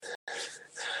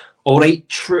All right,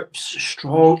 troops,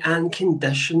 strong and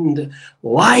conditioned,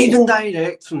 live and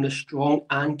direct from the Strong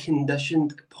and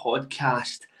Conditioned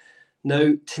podcast.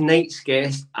 Now, tonight's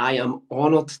guest, I am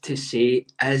honoured to say,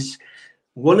 is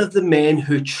one of the men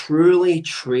who truly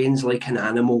trains like an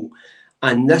animal.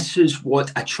 And this is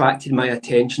what attracted my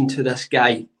attention to this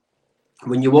guy.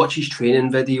 When you watch his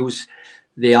training videos,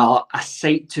 they are a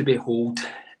sight to behold.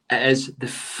 It is the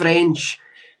French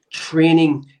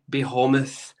training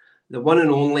behemoth, the one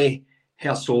and only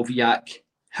Hersovyac.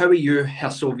 How are you,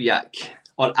 Hersovyac?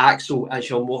 Or Axel, as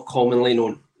you're more commonly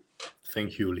known?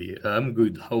 Thank you, Lee. I'm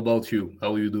good. How about you?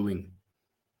 How are you doing?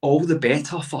 All the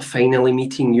better for finally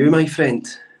meeting you, my friend.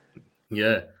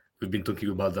 Yeah, we've been talking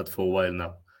about that for a while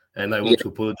now. And I Yeah. want to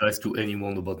apologize to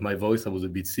anyone about my voice. I was a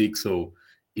bit sick, so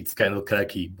it's kind of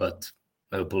cracky, but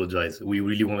I apologize. We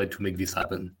really wanted to make this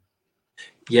happen.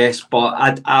 Yes,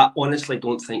 but I honestly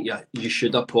don't think you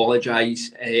should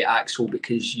apologise, Axel,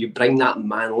 because you bring that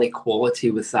manly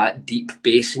quality with that deep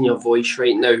bass in your voice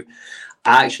right now.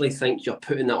 I actually think you're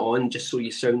putting it on just so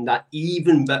you sound that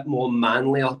even bit more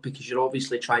manlier, because you're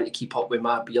obviously trying to keep up with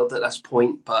my beard at this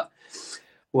point, but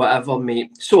whatever,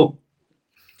 mate. So,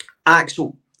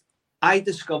 Axel, I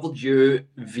discovered you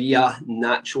via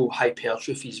Natural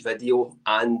Hypertrophy's video,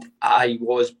 and I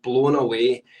was blown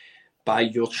away by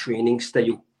your training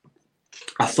style.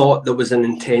 I thought there was an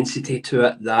intensity to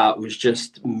it that was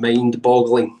just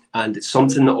mind-boggling, and it's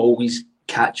something that always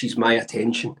catches my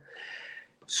attention.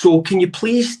 So can you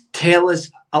please tell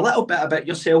us a little bit about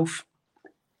yourself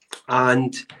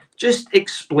and just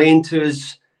explain to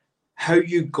us how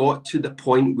you got to the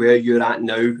point where you're at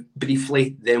now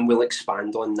briefly, then we'll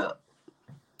expand on that.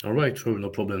 All right, sure, no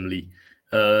problem, Lee.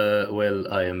 Well,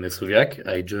 I am Hersovyac.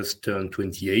 I just turned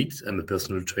 28. I'm a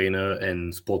personal trainer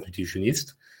and sport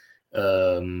nutritionist.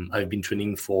 I've been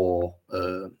training for,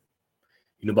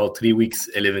 in about 3 weeks,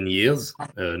 11 years,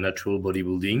 natural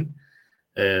bodybuilding.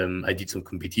 I did some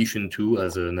competition too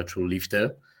as a natural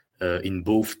lifter in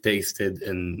both tested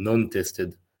and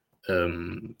non-tested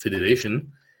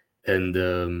federation.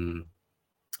 And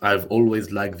I've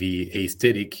always liked the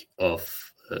aesthetic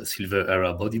of silver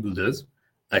era bodybuilders.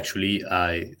 Actually,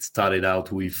 I started out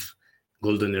with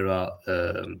golden era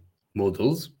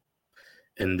models.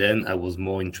 And then I was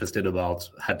more interested about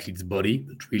athletes' body,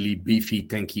 really beefy,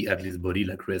 tanky athletes' body,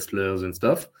 like wrestlers and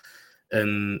stuff.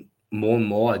 And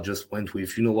more, I just went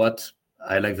with, you know what?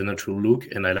 I like the natural look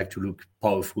and I like to look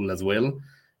powerful as well.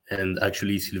 And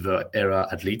actually, silver era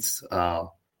athletes are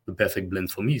the perfect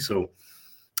blend for me. So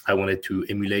I wanted to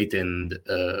emulate and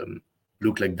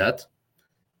look like that.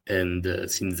 And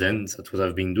since then, that's what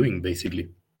I've been doing, basically.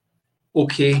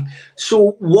 Okay,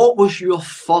 so what was your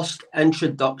first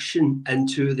introduction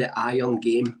into the iron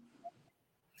game?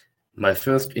 My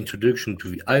first introduction to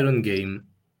the iron game,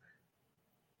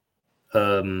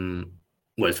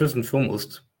 well, first and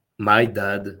foremost, my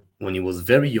dad, when he was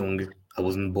very young, I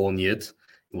wasn't born yet,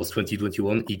 it was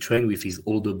 2021, he trained with his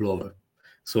older brother.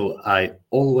 So I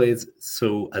always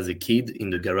saw as a kid in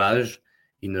the garage,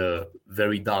 in a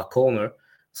very dark corner,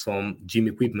 some gym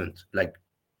equipment, like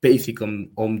basic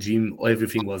home gym.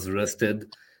 Everything was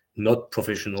rusted, not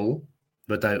professional,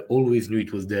 but I always knew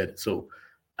it was there. So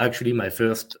actually, my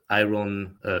first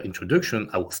iron introduction,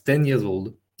 I was 10 years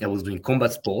old. I was doing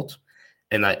combat sport,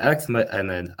 and I asked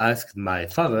my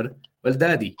father, "Well,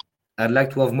 Daddy, I'd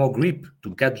like to have more grip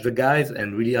to catch the guys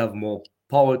and really have more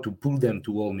power to pull them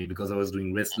toward me," because I was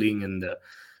doing wrestling and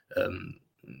um,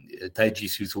 Tai Chi.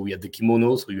 So we had the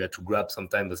kimono, so you had to grab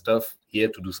sometimes the stuff here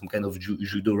to do some kind of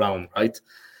judo round, right?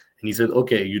 And he said,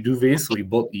 "Okay, you do this." So he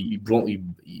brought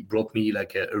me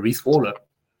like a wrist roller,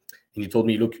 and he told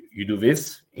me, "Look, you do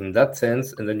this in that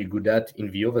sense, and then you do that in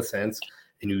the other sense,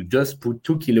 and you just put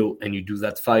 2 kilos and you do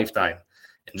that 5 times."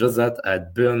 And just that, I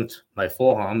had burnt my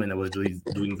forearm, and I was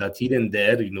doing that here and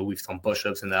there, with some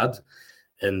push-ups and abs.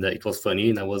 And it was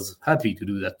funny, and I was happy to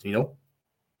do that.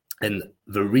 And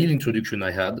the real introduction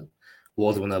I had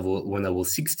was when I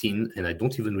was 16, and I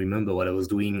don't even remember what I was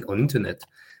doing on internet,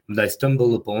 but I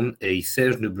stumbled upon a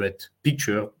Serge Nebret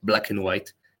picture, black and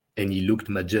white, and he looked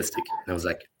majestic. And I was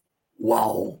like,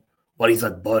 wow, what is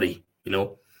that body?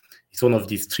 It's one of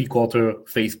these 3/4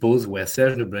 face pose where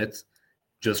Serge Nebret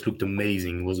just looked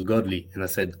amazing. It was godly. And I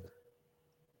said,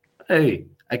 hey,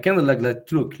 I kind of like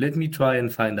that look. Let me try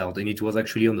and find out. And it was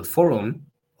actually on the forum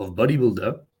of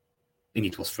Bodybuilder, and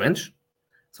it was French.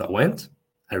 So I went,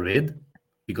 I read,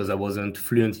 because I wasn't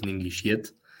fluent in English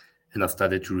yet. And I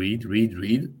started to read.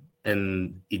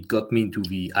 And it got me into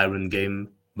the iron game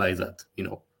by that.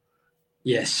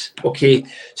 Yes. Okay.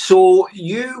 So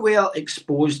you were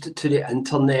exposed to the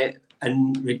internet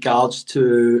in regards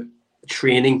to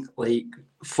training, like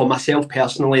for myself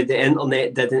personally, the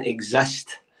internet didn't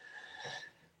exist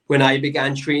when I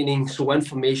began training, so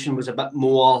information was a bit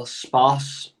more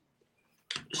sparse.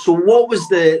 So what was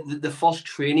the first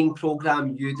training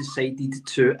program you decided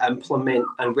to implement,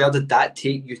 and where did that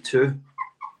take you to?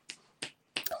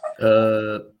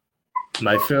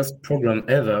 My first program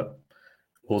ever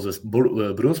was a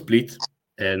bro split,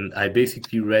 and I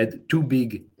basically read two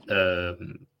big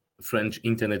French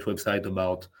internet websites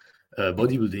about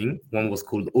bodybuilding. One was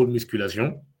called All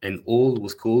Musculation, and all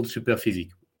was called Super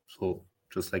Physique. So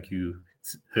just like you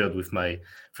heard with my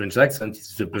French accent,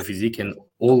 it's Super Physique and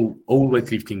all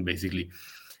weightlifting basically.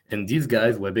 And these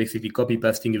guys were basically copy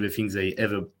pasting everything they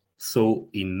ever saw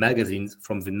in magazines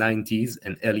from the 90s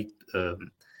and early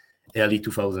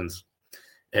 2000s.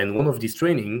 And one of these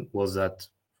training was that,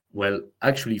 well,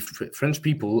 actually, French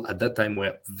people at that time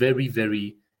were very,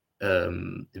 very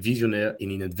visionary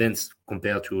and in advance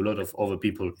compared to a lot of other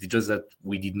people. It's just that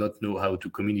we did not know how to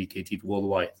communicate it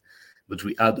worldwide. But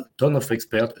we had a ton of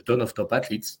experts, a ton of top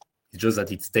athletes. It's just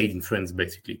that it stayed in France,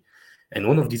 basically. And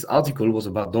one of these articles was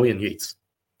about Dorian Yates.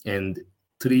 And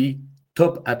three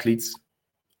top athletes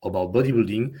about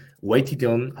bodybuilding weighted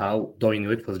on how Dorian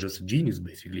Yates was just a genius,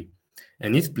 basically.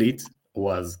 And his split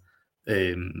was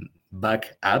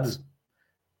back abs,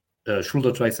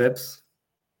 shoulder triceps,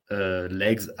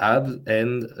 legs abs,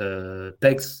 and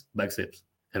pecs biceps.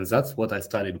 And that's what I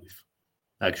started with,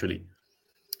 actually.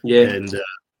 Yeah. And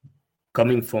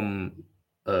coming from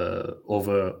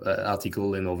other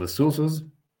article and other sources,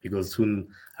 because soon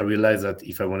I realized that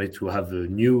if I wanted to have a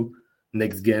new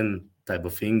next gen type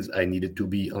of things, I needed to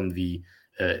be on the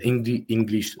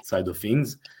English side of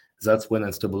things. That's when I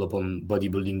stumbled upon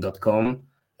bodybuilding.com,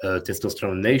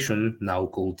 Testosterone Nation, now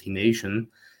called T Nation,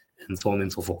 and so on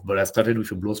and so forth. But I started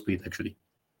with a bro split, actually.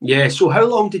 Yeah. So how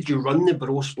long did you run the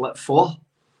bro split for?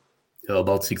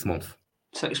 About 6 months.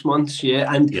 6 months,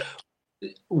 yeah. And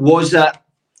was it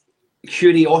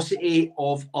curiosity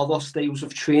of other styles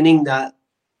of training that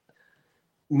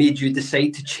made you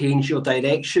decide to change your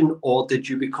direction, or did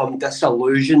you become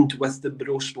disillusioned with the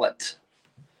bro split?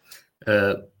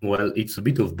 Well, it's a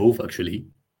bit of both, actually,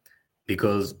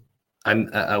 because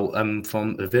I'm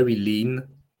from a very lean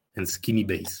and skinny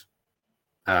base.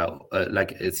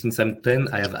 Since I'm 10,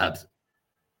 I have abs.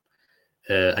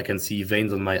 I can see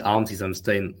veins on my arms since I'm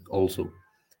 10 also.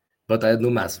 But I had no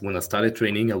mass. When I started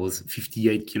training, I was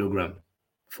 58 kilogram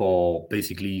for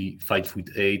basically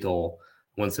 5'8" or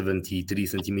 173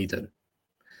 centimeter.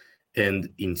 And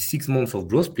in 6 months of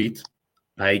bro split,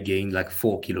 I gained like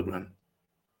 4 kilogram.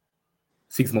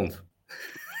 6 months.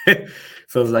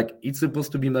 So I was like, it's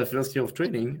supposed to be my first year of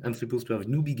training. I'm supposed to have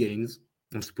newbie gains.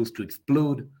 I'm supposed to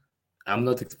explode. I'm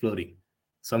not exploding.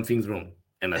 Something's wrong.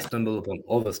 And I stumbled upon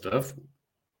other stuff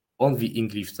on the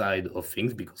English side of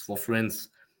things, because for France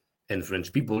and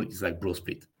French people, it's like bro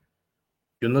split.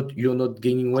 You're not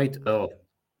gaining weight. Oh,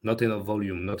 not enough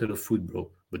volume, not enough food,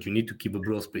 bro. But you need to keep a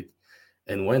bro split.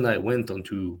 And when I went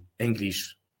onto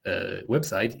English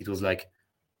website, it was like,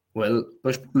 well,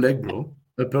 push pull leg, bro,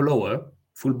 upper lower,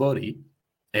 full body.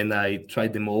 And I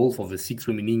tried them all for the 6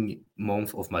 remaining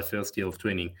months of my first year of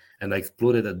training. And I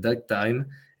exploded at that time.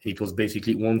 It was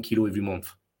basically 1 kilo every month.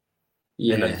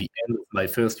 Yeah. And at the end of my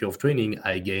first year of training,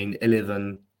 I gained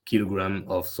 11 kilograms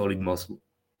of solid muscle.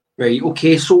 Right.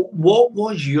 Okay. So what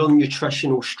was your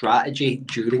nutritional strategy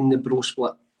during the bro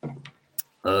split?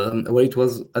 Well, it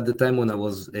was at the time when I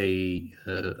was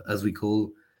as we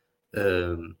call,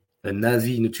 a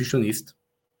Nazi nutritionist.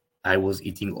 I was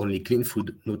eating only clean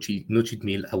food, no cheat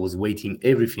meal. I was weighting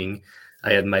everything.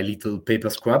 I had my little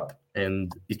paper scrap,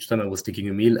 and each time I was taking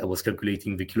a meal, I was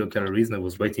calculating the kilocalories and I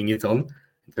was writing it on.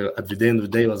 So at the end of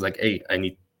the day, I was like, hey, I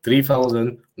need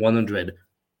 3,100.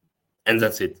 And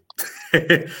that's it.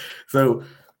 So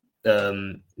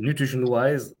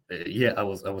nutrition-wise, yeah, I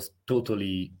was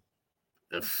totally,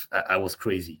 I was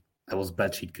crazy. I was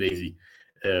batshit crazy.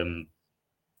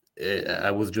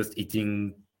 I was just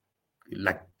eating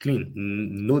like clean,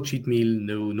 no cheat meal,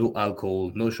 no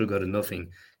alcohol, no sugar, nothing.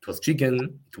 It was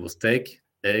chicken, it was steak,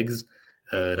 eggs,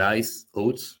 rice,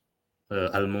 oats,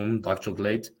 almond, dark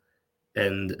chocolate,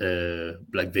 and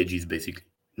black veggies, basically.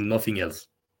 Nothing else.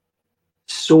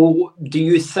 So do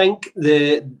you think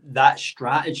that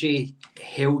strategy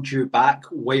held you back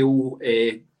while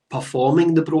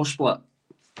performing the bro split?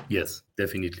 Yes,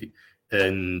 definitely.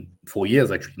 And for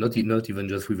years, actually, not even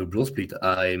just with a bro split,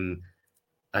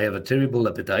 I have a terrible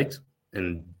appetite,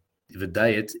 and the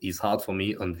diet is hard for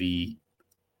me on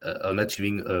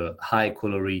achieving a high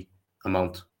calorie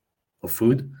amount of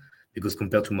food, because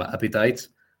compared to my appetite,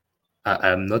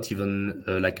 I'm not even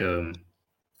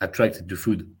attracted to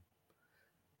food.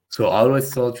 So I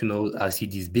always thought, I see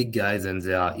these big guys and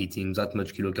they are eating that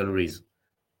much kilocalories.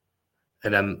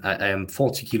 And I am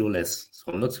 40 kilo less,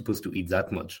 so I'm not supposed to eat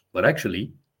that much. But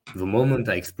actually, the moment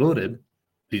I exploded,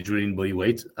 literally in body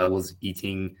weight, I was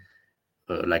eating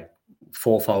like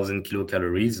 4,000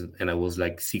 kilocalories, and I was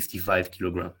like 65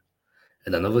 kilograms.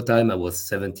 And another time, I was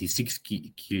 76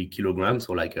 kilograms,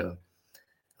 so like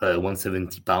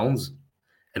 170 pounds,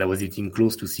 and I was eating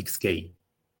close to 6K.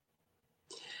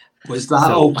 Was that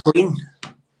all clean?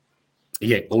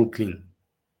 Yeah, all clean.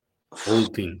 All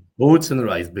clean. Oats and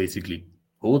rice, basically.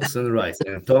 Oats and rice,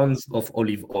 and tons of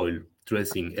olive oil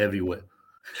dressing everywhere.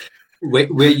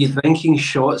 Were you drinking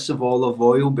shots of olive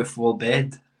oil before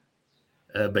bed?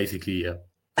 Basically, yeah.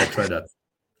 I tried that.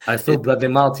 I saw Bradley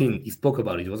Martin. He spoke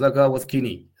about it. He was like, I was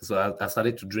skinny. So I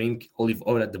started to drink olive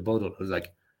oil at the bottle. I was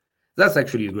like, that's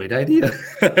actually a great idea.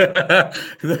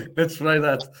 Let's try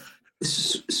that.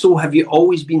 So have you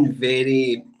always been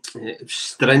very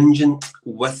stringent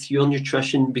with your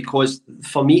nutrition? Because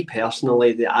for me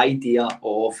personally, the idea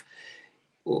of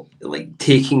like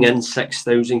taking in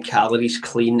 6,000 calories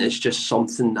clean is just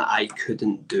something that I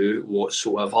couldn't do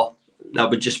whatsoever. That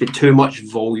would just be too much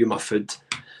volume of food.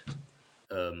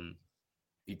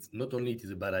 It's not only it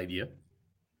is a bad idea,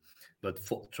 but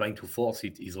trying to force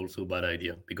it is also a bad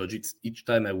idea, because each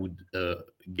time I would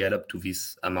get up to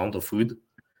this amount of food,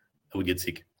 I would get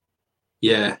sick.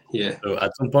 Yeah. So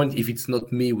at some point, if it's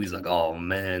not me who's like, oh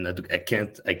man, I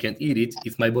can't eat it.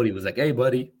 If my body was like, hey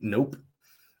buddy, nope.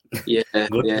 Yeah.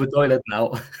 Go to the toilet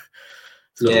now.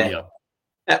 So yeah.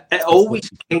 It always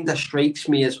kind of strikes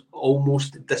me as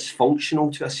almost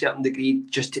dysfunctional to a certain degree,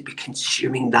 just to be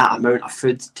consuming that amount of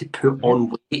food to put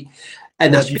on weight.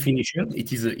 And by definition,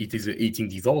 it is a eating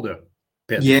disorder.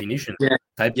 Per definition,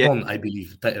 type 1, I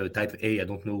believe. Type A, I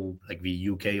don't know, like the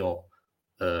UK or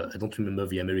I don't remember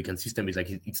the American system. It's like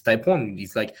it's type 1.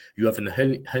 It's like you have an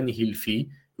unhealthy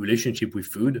relationship with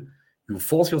food. You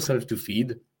force yourself to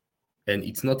feed, and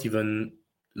it's not even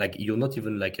like you're not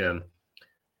even like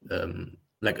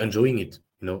enjoying it.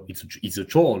 It's a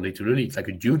chore. Literally, it's like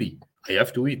a duty. I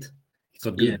have to eat. It's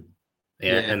not good.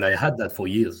 And I had that for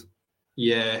years.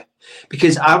 Yeah,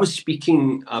 because I was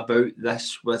speaking about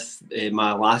this with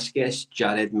my last guest,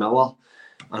 Jared Miller,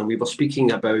 and we were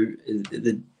speaking about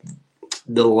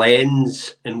the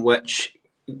lens in which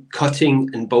cutting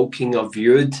and bulking are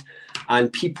viewed,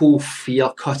 and people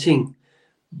fear cutting,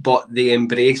 but they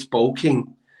embrace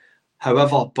bulking.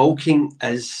 However, bulking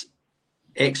is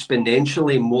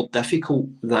exponentially more difficult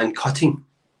than cutting,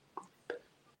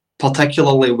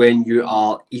 particularly when you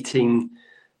are eating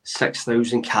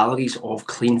 6,000 calories of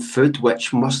clean food,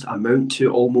 which must amount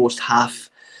to almost half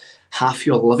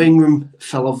your living room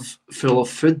full of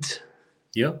food.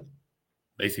 Yeah,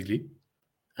 basically.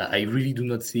 I really do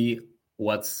not see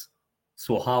what's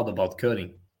so hard about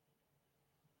cutting.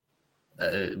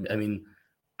 I mean,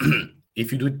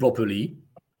 if you do it properly,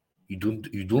 you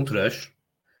don't rush.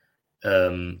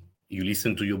 You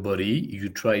listen to your body. You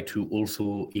try to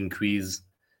also increase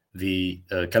the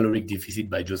caloric deficit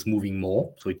by just moving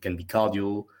more. So it can be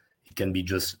cardio. It can be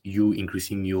just you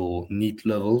increasing your NEAT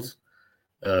levels.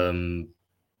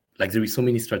 Like there is so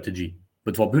many strategy.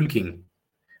 But for bulking,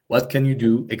 what can you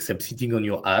do except sitting on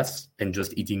your ass and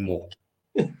just eating more?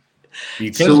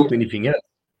 You can't do anything else.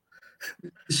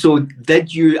 So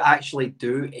did you actually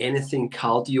do anything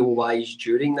cardio-wise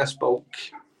during this bulk?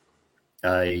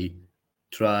 I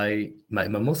try my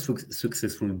most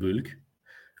successful bulk.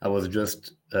 I was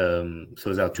just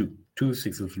so there are two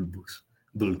successful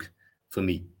bulk for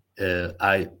me.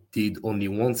 I did only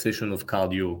one session of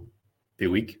cardio per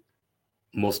week.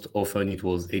 Most often it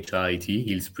was HIIT,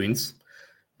 hill sprints,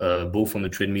 both on the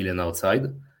treadmill and outside.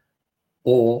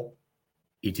 Or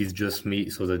it is just me,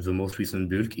 so that the most recent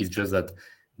bulk is just that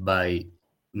by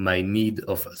my need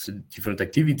of different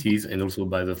activities, and also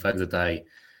by the fact that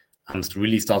I'm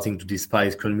really starting to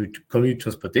despise commute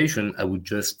transportation, I would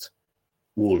just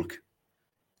walk.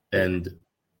 And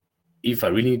if I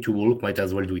really need to walk, might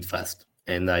as well do it fast.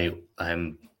 And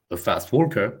I'm a fast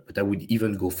walker, but I would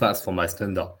even go fast for my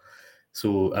standard.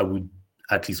 So I would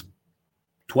at least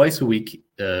twice a week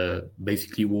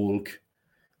basically walk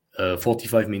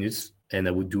 45 minutes, and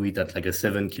I would do it at like a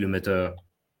 7 kilometer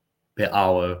per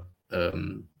hour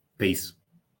pace.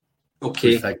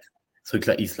 Okay. So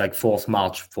it's like forced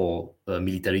march for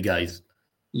military guys.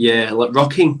 Yeah, like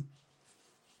rucking.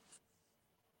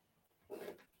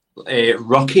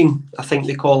 Rucking, I think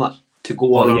they call it, to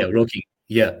go on. Yeah, rocking.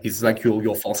 Yeah, it's like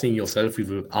you're forcing yourself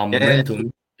with arm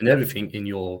momentum and everything, and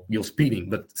you're speeding,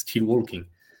 but still walking.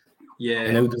 Yeah.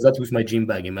 And I would do that with my gym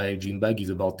bag, and my gym bag is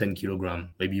about 10 kilograms,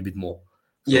 maybe a bit more.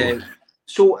 So, yeah.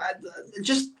 So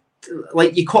just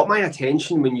like you caught my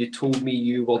attention when you told me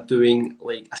you were doing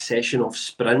like a session of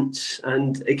sprints,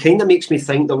 and it kind of makes me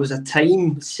think there was a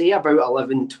time, say about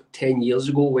 11, 10 years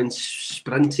ago, when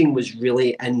sprinting was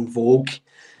really in vogue.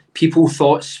 People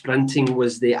thought sprinting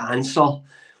was the answer.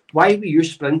 Why were you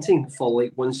sprinting for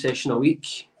like one session a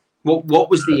week? What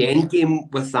was the end game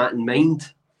with that in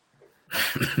mind?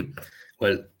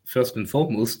 Well, first and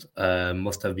foremost,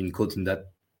 must have been caught in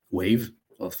that wave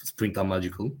of sprint are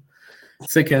magical.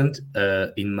 Second,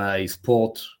 in my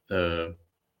sport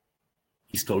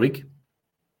historic,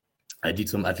 I did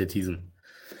some athleticism.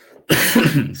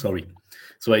 Sorry.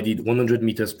 So I did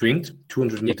 100-meter sprint,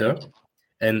 200-meter,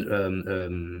 and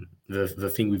the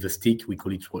thing with the stick, we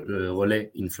call it relais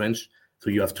in French.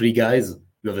 So you have three guys,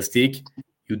 you have a stick,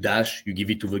 you dash, you give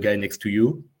it to the guy next to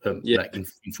you, like in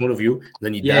front of you,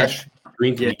 then you dash,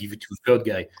 sprint, and you give it to the third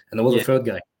guy. And I was the third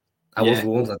guy. I was the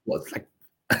one that was like,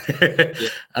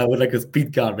 I was like a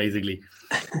speed car, basically.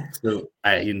 So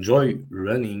I enjoy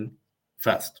running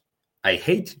fast. I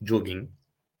hate jogging.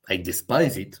 I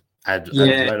despise it. I'd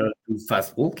rather do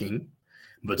fast walking,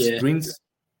 but sprints,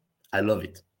 I love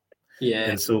it. Yeah.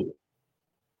 And so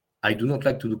I do not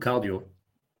like to do cardio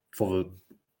for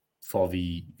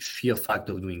the sheer fact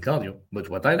of doing cardio, but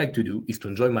what I like to do is to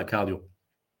enjoy my cardio.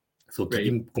 So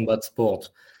keeping combat sport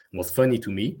was funny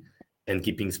to me, and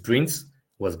keeping sprints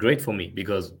was great for me,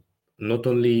 because not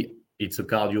only it's a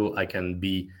cardio, I can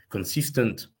be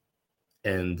consistent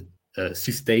and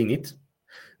sustain it,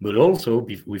 but also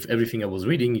with everything I was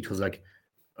reading, it was like,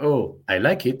 oh, I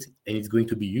like it, and it's going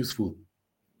to be useful.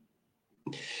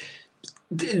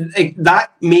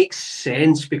 That makes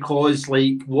sense, because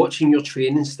like watching your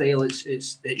training style,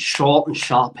 it's short and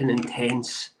sharp and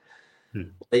intense.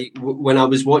 Like when I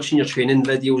was watching your training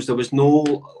videos, there was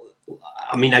no,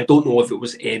 I mean, I don't know if it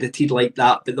was edited like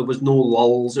that, but there was no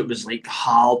lulls. It was like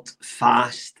hard,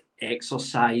 fast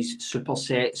exercise,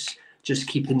 supersets, just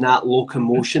keeping that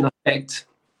locomotion effect.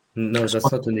 No,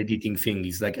 that's not an editing thing.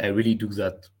 It's like I really do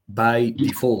that by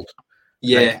default.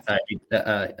 Yeah. Like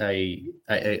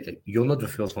you're not the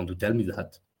first one to tell me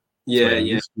that. Yeah, so I'm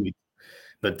used to it.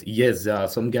 But yes, there are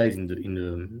some guys in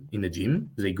the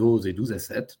gym. They go, they do their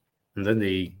set, and then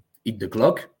they hit the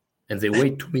clock and they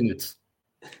wait 2 minutes.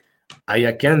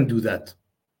 I can't do that.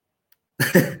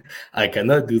 I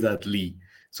cannot do that, Lee.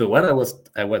 So what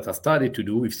I started to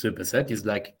do with superset is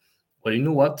like, well, you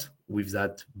know what? With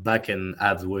that back and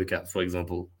abs workout, for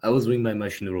example, I was doing my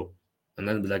machine row, and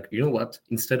then be like, you know what?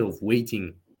 Instead of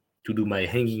waiting to do my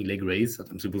hanging leg raise that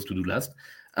I'm supposed to do last,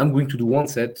 I'm going to do one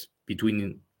set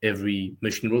between every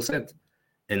machine row set,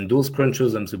 and those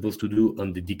crunches I'm supposed to do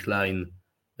on the decline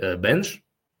bench,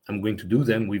 I'm going to do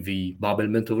them with the barbell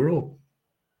bent over row.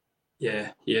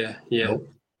 Yeah.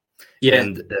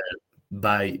 And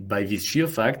by this sheer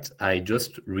fact, I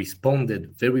just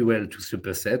responded very well to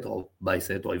superset or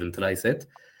bicep or even tricep,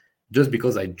 just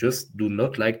because I just do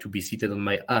not like to be seated on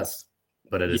my ass.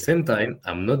 But at the same time,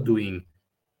 I'm not doing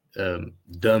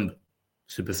dumb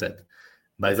superset.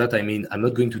 By that, I mean, I'm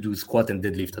not going to do squat and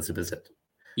deadlift at superset.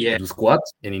 I do squat,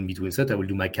 and in between set, I will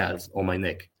do my calves or my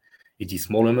neck. It is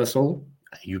smaller muscle.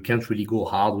 You can't really go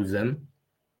hard with them.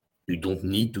 You don't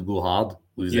need to go hard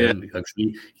with them.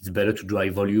 Actually, it's better to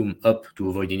drive volume up to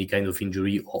avoid any kind of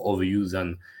injury or overuse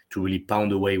than to really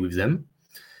pound away with them.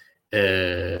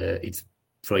 It's,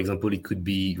 for example, it could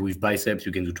be with biceps,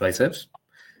 you can do triceps.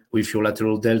 With your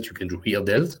lateral delt, you can do rear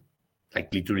delt.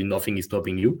 Like literally nothing is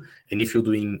stopping you. And if you're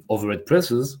doing overhead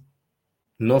presses,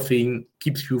 nothing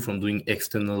keeps you from doing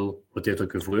external rotator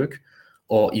cuff work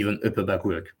or even upper back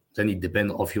work. Then it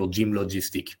depends on your gym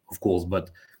logistic, of course, but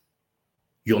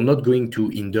you're not going to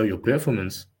hinder your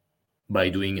performance by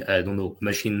doing, I don't know,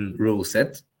 machine row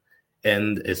set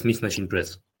and a Smith machine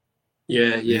press.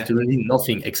 Literally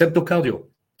nothing except the cardio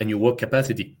and your work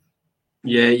capacity.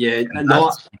 And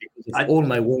that's because of all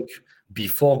my work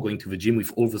before going to the gym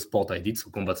with all the sport I did, so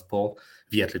combat sport,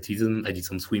 the athleticism, I did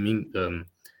some swimming,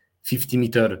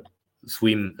 50-meter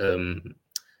swim,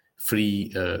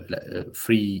 free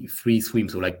swim,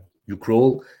 so like you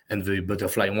crawl and the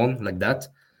butterfly one like that.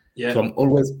 So I'm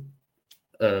always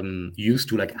used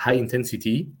to like high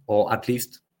intensity, or at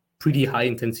least pretty high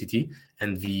intensity,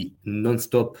 and the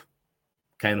non-stop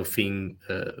kind of thing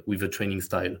with a training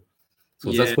style.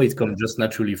 So that's why it's come just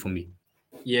naturally for me.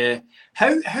 Yeah.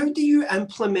 How do you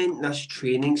implement this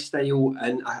training style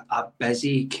in a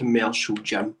busy commercial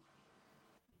gym?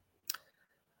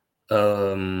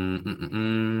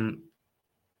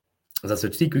 That's a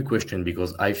tricky question,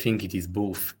 because I think it is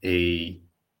both a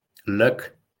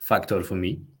luck factor for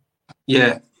me.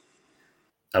 Yeah.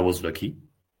 I was lucky.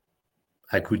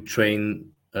 I could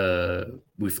train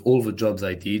with all the jobs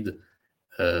I did,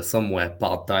 some were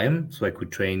part-time, so I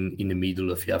could train in the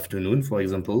middle of the afternoon, for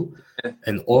example,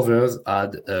 and others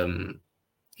had,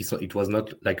 it was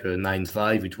not like a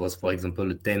 9-5, it was, for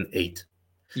example, a 10-8.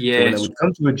 So when I Yes. would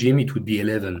come to a gym, it would be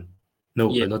 11.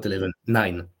 No, Yeah. not 11,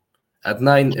 9. At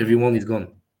 9, everyone is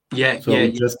gone. Yeah. So I Yeah.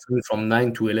 would just train from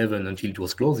 9 to 11 until it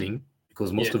was closing,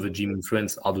 because most Yeah. of the gym in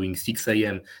France are doing 6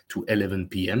 a.m. to 11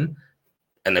 p.m.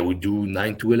 And I would do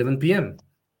 9 to 11 p.m.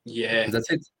 Yeah. And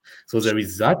that's it. So there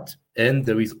is that. And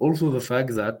there is also the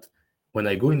fact that when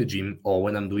I go in the gym or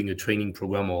when I'm doing a training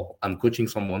program or I'm coaching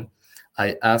someone,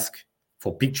 I ask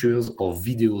for pictures or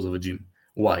videos of a gym.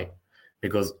 Why?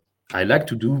 Because I like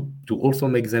to also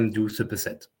make them do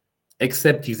superset,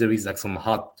 except if there is like some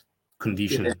hard Yeah.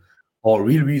 condition or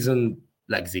real reason,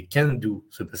 like they can do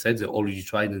superset, they already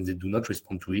tried and they do not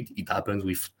respond to it. It happens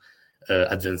with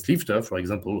advanced lifter, for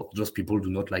example, or just people do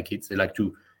not like it. They like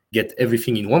to get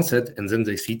everything in one set and then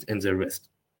they sit and they rest,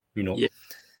 you know.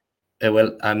 Yeah.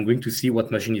 Well, I'm going to see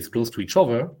what machine is close to each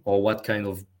other or what kind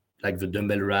of, like the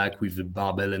dumbbell rack with the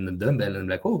barbell and the dumbbell, and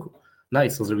like, oh,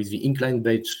 nice. So there is the incline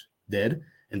bench dead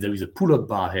and there is a pull-up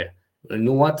bar here. You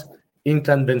know what?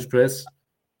 Incline bench press,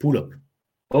 pull-up.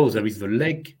 Oh, there is the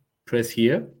leg press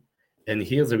here, and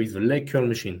here there is the leg curl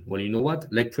machine. Well, you know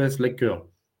what? Leg press, leg curl.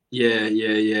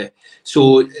 Yeah.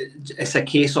 So it's a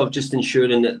case of just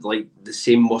ensuring that like the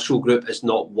same muscle group is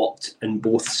not worked in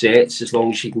both sets, as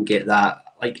long as you can get that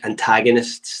like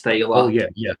antagonist style. Oh yeah.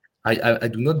 I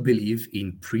do not believe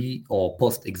in pre or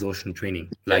post exhaustion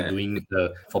training. Like Yeah. doing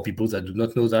for people that do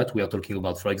not know that, we are talking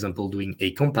about, for example, doing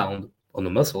a compound on a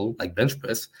muscle like bench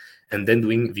press, and then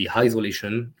doing the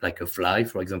isolation like a fly,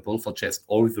 for example, for chest,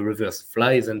 or the reverse,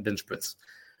 flies and bench press.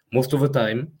 Most of the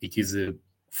time, it is a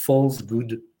false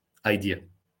good idea.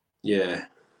 Yeah.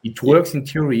 It works in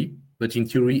theory, but in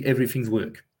theory, everything's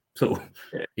work. So,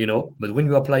 but when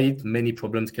you apply it, many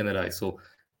problems can arise. So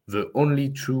the only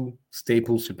true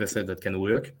staple superset that can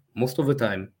work most of the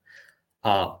time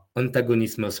are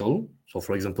antagonist muscle. So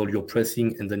for example, you're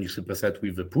pressing and then you superset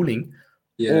with the pulling,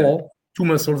 Yeah. or two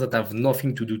muscles that have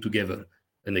nothing to do together.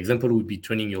 An example would be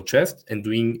training your chest and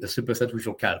doing a superset with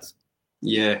your calves.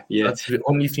 Yeah. That's the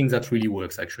only thing that really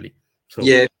works, actually. So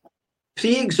Yeah.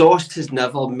 Pre-exhaust has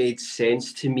never made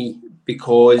sense to me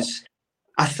because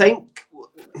I think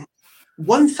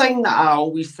one thing that I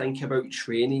always think about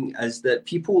training is that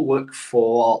people look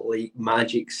for like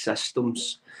magic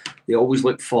systems. They always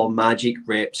look for magic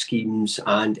rep schemes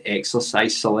and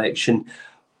exercise selection.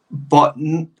 But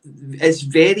it's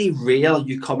very rare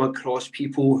you come across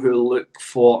people who look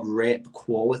for rep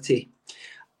quality.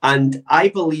 And I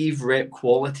believe rep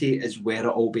quality is where it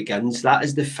all begins. That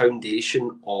is the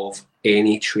foundation of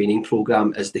any training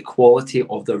program, is the quality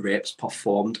of the reps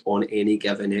performed on any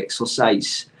given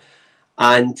exercise.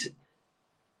 And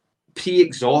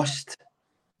pre-exhaust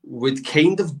would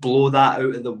kind of blow that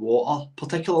out of the water,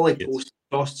 particularly yes.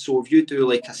 post-exhaust. So if you do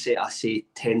like a set of, say,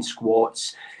 10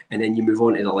 squats and then you move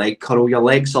on to the leg curl, your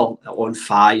legs are on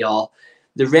fire.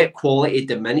 The rep quality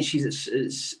diminishes.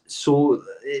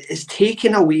 It's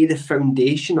taking away the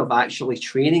foundation of actually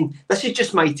training. This is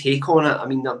just my take on it. I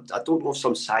mean, I don't know if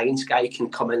some science guy can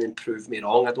come in and prove me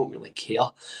wrong. I don't really care.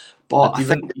 But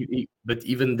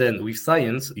even then, with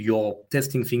science, you're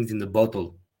testing things in the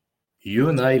bottle. You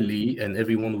and I, Lee, and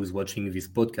everyone who is watching this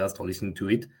podcast or listening to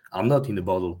it are not in the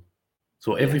bottle.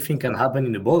 So everything can happen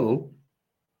in the bottle,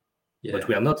 but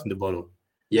we are not in the bottle.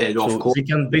 Yeah, no, so of course. They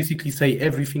can basically say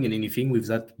everything and anything with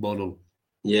that bottle.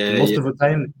 Yeah. And most of the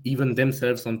time, even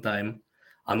themselves sometimes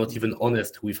are not even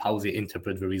honest with how they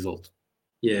interpret the result.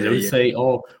 Yeah. They will say,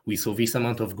 oh, we saw this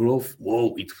amount of growth.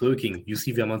 Whoa, it's working. You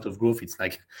see the amount of growth. It's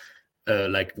like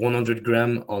 100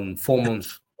 grams on 4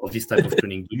 months of this type of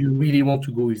training. Do you really want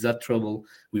to go with that trouble,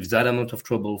 with that amount of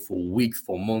trouble for weeks,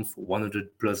 for months, for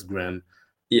 100 plus gram?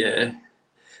 Yeah.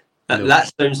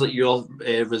 That sounds like your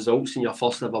results in your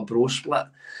first ever bro split.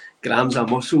 Grams of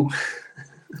muscle.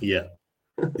 Yeah.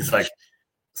 It's like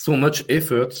so much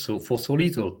effort for so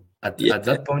little. At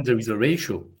that point, there is a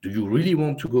ratio. Do you really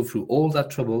want to go through all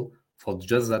that trouble for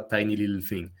just that tiny little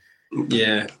thing?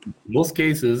 Yeah. In most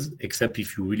cases, except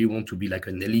if you really want to be like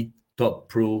an elite top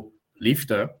pro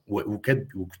lifter who could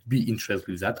be interested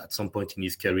with that at some point in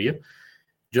his career,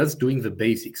 just doing the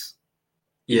basics.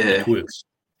 Yeah. It works.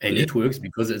 And it works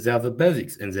because they are the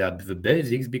basics, and they are the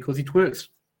basics because it works.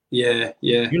 Yeah.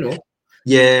 You know?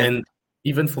 Yeah. And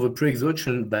even for the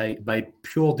pre-exhaustion, by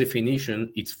pure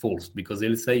definition, it's false, because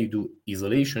they'll say you do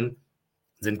isolation,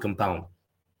 then compound.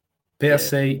 Per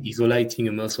se, isolating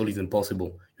a muscle is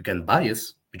impossible. You can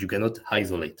bias, but you cannot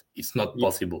isolate. It's not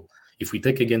possible. If we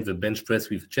take again the bench press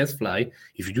with chest fly,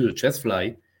 if you do the chest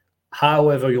fly,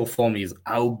 however your form is,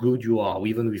 how good you are,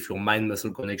 even with your mind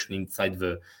muscle connection inside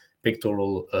the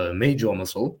pectoral major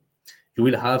muscle, you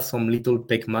will have some little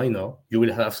pec minor, you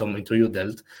will have some anterior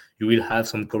delt, you will have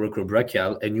some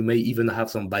coracobrachial, and you may even have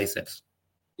some biceps.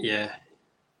 Yeah.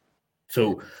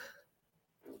 So,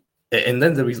 and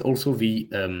then there is also the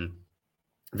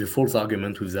false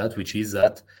argument with that, which is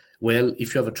that, well,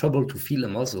 if you have a trouble to feel a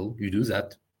muscle, you do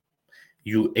that,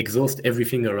 you exhaust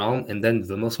everything around, and then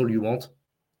the muscle you want,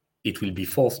 it will be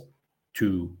forced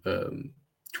to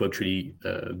actually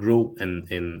grow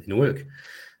and work.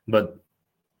 But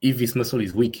if this muscle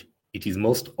is weak, it is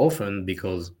most often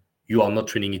because you are not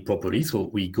training it properly. So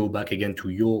we go back again to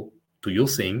your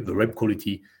saying, the rep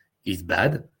quality is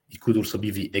bad. It could also be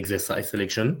the exercise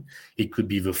selection. It could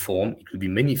be the form. It could be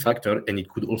many factors, and it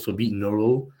could also be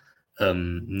neural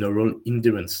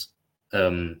endurance.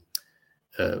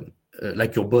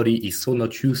 Like your body is so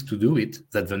not used to do it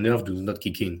that the nerve does not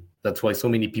kick in. That's why so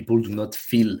many people do not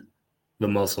feel the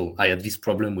muscle. I had this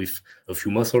problem with a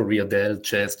few muscles, rear delt,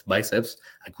 chest, biceps.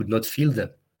 I could not feel them.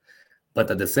 But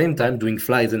at the same time, doing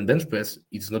flies and bench press,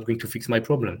 it's not going to fix my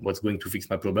problem. What's going to fix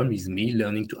my problem is me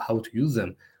learning how to use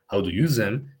them. How to use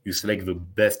them, you select the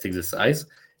best exercise,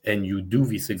 and you do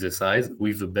this exercise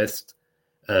with the best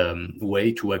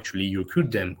way to actually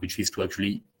recruit them, which is to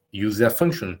actually use their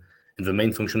function. And the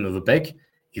main function of the pec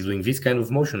is doing this kind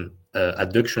of motion,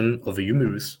 adduction of the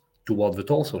humerus toward the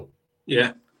torso.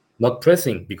 Yeah. Not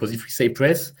pressing, because if we say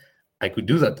press, I could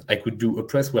do that. I could do a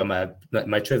press where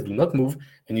my chest do not move,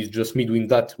 and it's just me doing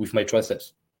that with my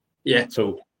triceps. Yeah.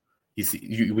 So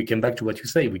we came back to what you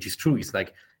say, which is true. It's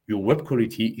like your web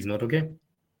quality is not okay.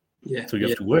 Yeah. So you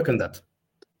have to work on that.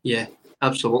 Yeah,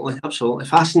 absolutely. Absolutely.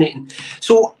 Fascinating.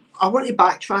 So I want to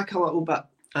backtrack a little bit,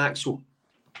 Axel.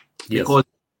 Yes. Because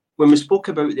when we spoke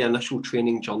about the initial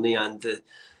training journey and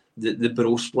the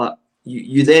bro split,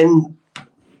 you then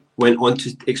went on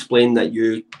to explain that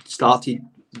you started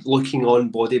looking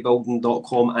on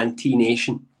bodybuilding.com and T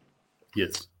Nation.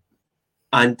 Yes.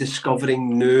 And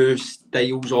discovering new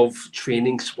styles of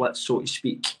training splits, so to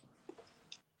speak,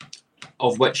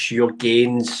 of which your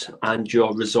gains and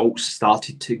your results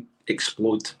started to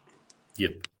explode.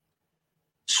 Yep.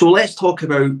 So let's talk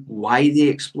about why they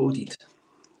exploded.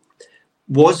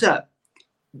 Was it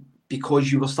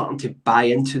because you were starting to buy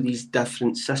into these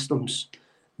different systems,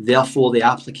 therefore the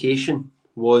application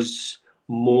was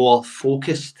more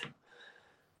focused,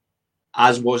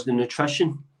 as was the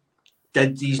nutrition?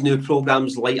 Did these new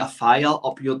programs light a fire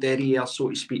up your derriere, so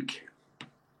to speak?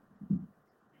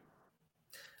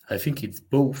 I think it's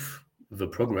both the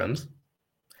programs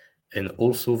and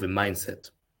also the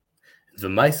mindset. The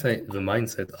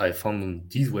mindset I found on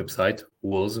this website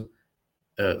was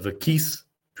the KISS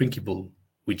principle,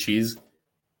 which is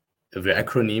the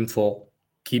acronym for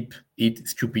Keep It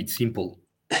Stupid Simple.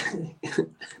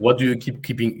 What do you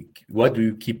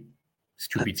keep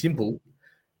stupid simple?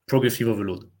 Progressive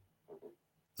overload.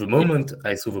 The moment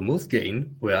I saw the most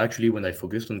gain were actually when I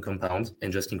focused on compounds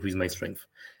and just increased my strength.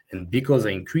 And because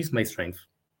I increased my strength,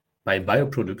 by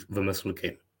bioproduct, the muscle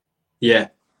came. Yeah.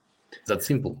 That's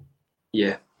simple.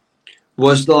 Yeah.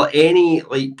 Was there any,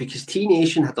 because T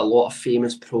Nation had a lot of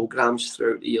famous programs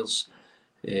throughout the years,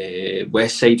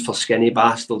 West Side for Skinny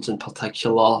Bastards in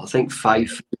particular. I think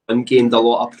 5 gained a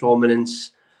lot of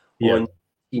prominence on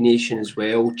T Nation as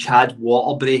well. Chad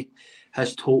Waterbury,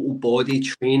 his total body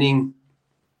training.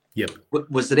 Yep.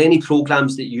 Was there any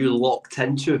programs that you locked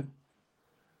into?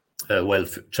 Well,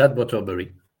 Chad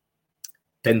Waterbury,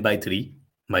 10x3,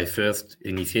 my first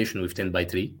initiation with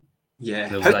 10x3.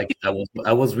 Yeah. And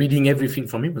I was reading everything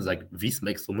from him. I was like, this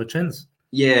makes so much sense.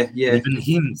 Yeah. Even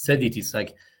him said it. It's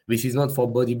like, this is not for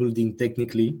bodybuilding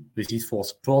technically. This is for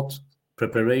sport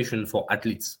preparation for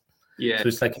athletes. Yeah. So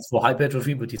it's like, it's for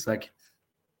hypertrophy, but it's like,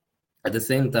 at the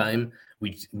same time,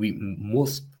 we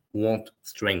most want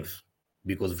strength,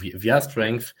 because via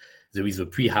strength, there is a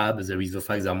prehab, there is the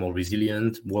fact they're more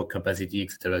resilient, work capacity,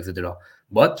 etc., etc.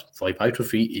 But for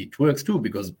hypertrophy, it works too,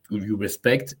 because you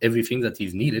respect everything that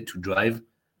is needed to drive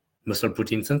muscle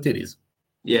protein synthesis.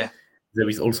 Yeah. There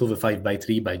is also the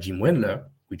 5x3 by Jim Wendler,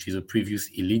 which is a previous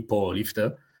elite power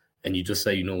lifter. And you just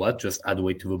say, you know what, just add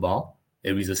weight to the bar.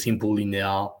 There is a simple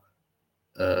linear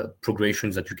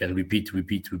progressions that you can repeat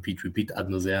ad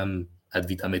nauseam, ad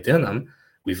vitam aeternam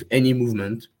with any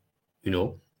movement.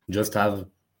 Just have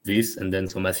this and then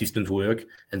some assistant work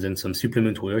and then some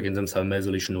supplement work and then some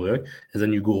isolation work, and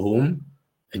then you go home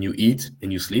and you eat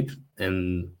and you sleep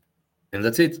and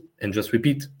that's it, and just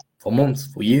repeat for months,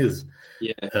 for years.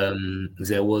 Yeah.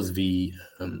 There was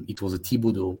it was a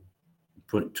Thibodeau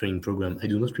training program. I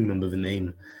do not remember the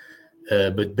name,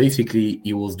 but basically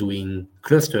he was doing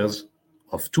clusters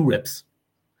of 2 reps.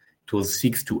 It was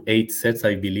 6 to 8 sets,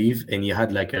 I believe, and he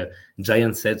had like a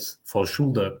giant sets for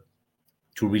shoulder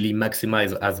to really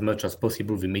maximize as much as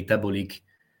possible the metabolic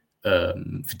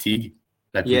fatigue,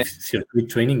 like with circuit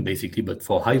training basically, but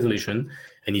for isolation,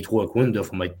 and it worked wonder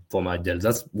for my delts.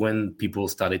 That's when people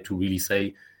started to really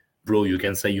say, bro, you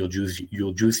can say you're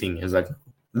juicing. And it's like,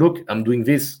 look, I'm doing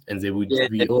this, and they would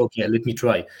be, oh, okay, let me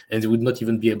try, and they would not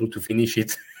even be able to finish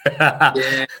it.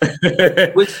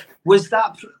 Was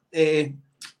that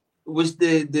was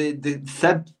the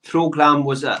FIB program,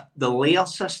 was it the layer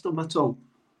system at all?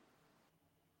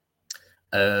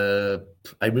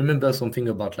 I remember something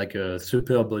about like a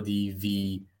super body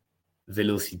V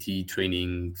velocity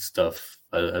training stuff.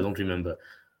 I don't remember.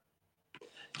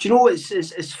 Do you know,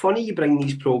 it's funny you bring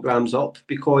these programs up,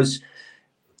 because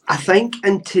I think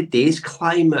in today's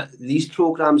climate, these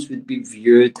programs would be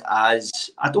viewed as,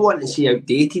 I don't want to say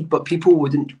outdated, but people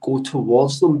wouldn't go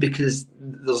towards them because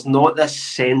there's not this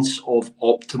sense of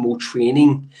optimal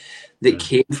training that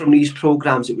came from these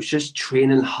programs. It was just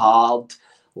training hard,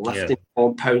 lifting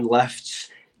compound lifts,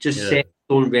 just set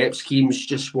own rep schemes,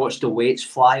 just watch the weights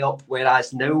fly up.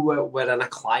 Whereas now we're in a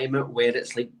climate where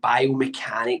it's like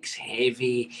biomechanics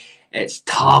heavy, it's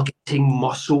targeting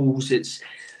muscles, it's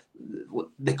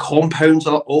the compounds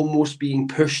are almost being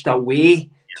pushed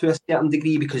away to a certain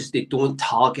degree because they don't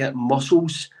target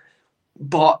muscles.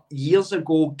 But years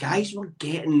ago, guys were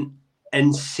getting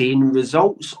insane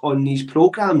results on these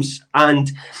programs,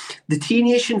 and the T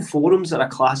Nation forums are a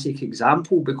classic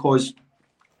example, because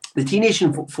the T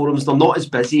Nation forums, they're not as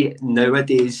busy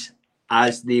nowadays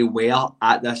as they were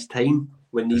at this time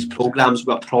when these programs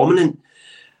were prominent.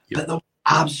 But they're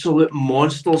absolute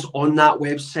monsters on that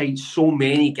website. So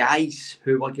many guys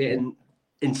who were getting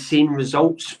insane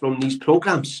results from these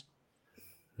programs.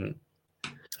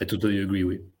 I totally agree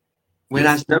with.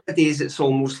 Whereas nowadays it's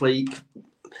almost like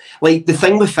the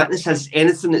thing with fitness is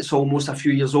anything that's almost a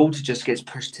few years old, it just gets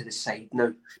pushed to the side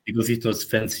now. Because it's not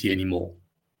fancy anymore.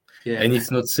 And it's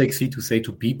not sexy to say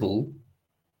to people,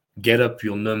 get up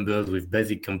your numbers with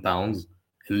basic compounds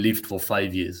and lift for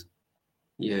 5 years.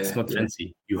 It's not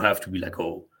fancy. You have to be like,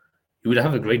 oh, you would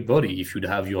have a great body if you'd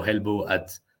have your elbow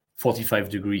at 45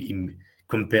 degrees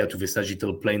compared to the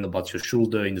sagittal plane about your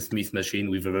shoulder in the Smith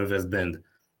machine with a reverse bend.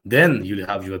 Then you'll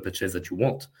have your upper chest that you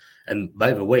want. And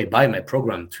by the way, buy my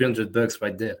program, $300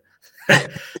 right there.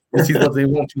 This is what they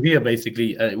want to hear,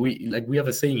 basically. We have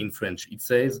a saying in French. It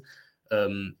says,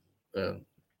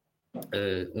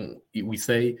 we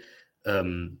say,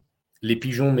 les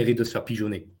pigeons méritent de se faire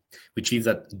pigeonner, which is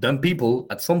that dumb people,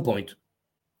 at some point,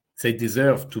 they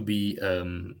deserve to be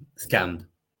scammed.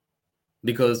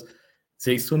 Because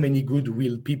there's so many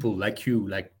goodwill people like you,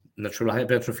 like Natural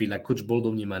Hypertrophy, like Coach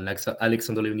Boldomniman, like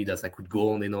Alexander Leonidas. I could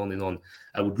go on and on and on.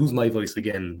 I would lose my voice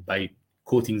again by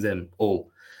quoting them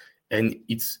all. And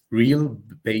it's real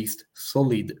based,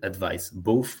 solid advice,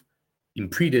 both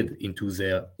imprinted into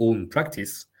their own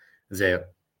practice, their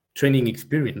training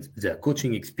experience, their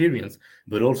coaching experience,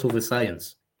 but also the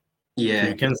science. So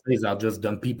you can say they are just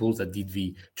dumb people that did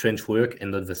the trench work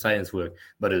and not the science work.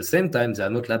 But at the same time, they are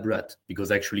not lab rat, because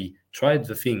they actually tried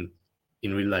the thing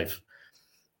in real life.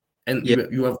 And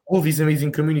you have all this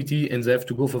amazing community, and they have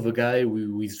to go for the guy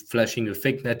who is flashing a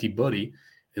fake natty body,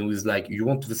 and who's like, you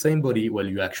want the same body? Well,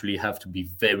 you actually have to be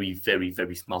very, very,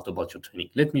 very smart about your training.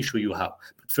 Let me show you how.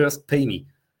 But first, pay me.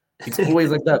 It's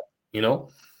always like that, you know?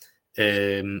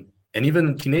 And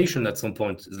even T Nation at some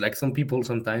point, like some people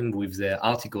sometimes with their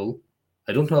article,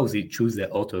 I don't know how they choose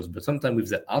their authors, but sometimes with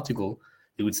their article,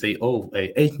 they would say,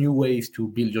 8 new ways to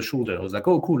build your shoulder. I was like,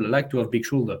 oh, cool, I like to have big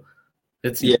shoulder.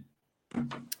 Let's see.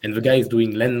 And the guy is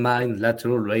doing landmine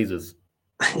lateral raises.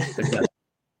 Like that,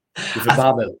 with a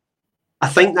barbell. I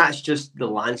think that's just the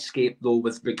landscape, though,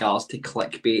 with regards to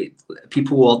clickbait.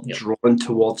 People are drawn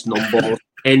towards numbers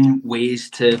in ways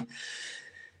to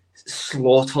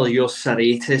slaughter your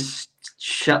serratus,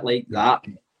 shit like that.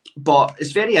 But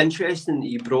it's very interesting that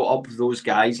you brought up those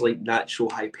guys like Natural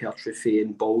Hypertrophy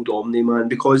and Bald Omni-Man,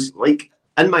 because, like,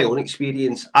 in my own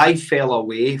experience, I fell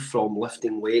away from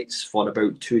lifting weights for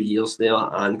about 2 years there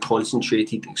and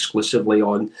concentrated exclusively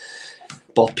on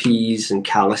burpees and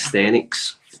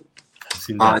calisthenics. I've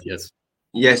seen that,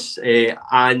 yes.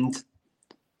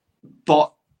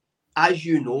 But as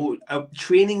you know, our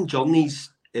training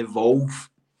journeys evolve.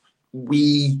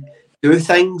 We do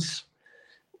things,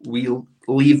 we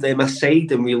leave them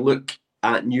aside, and we look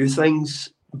at new things,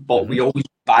 but we always go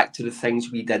back to the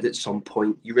things we did at some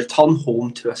point. You return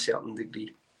home to a certain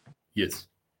degree. Yes.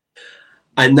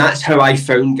 And that's how I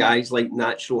found guys like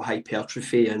Natural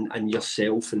Hypertrophy and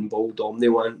yourself and Bald Omni,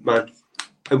 man.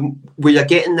 Where you're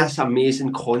getting this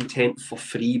amazing content for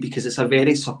free because it's a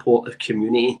very supportive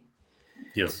community.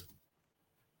 Yes.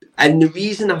 And the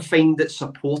reason I find it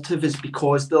supportive is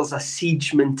because there's a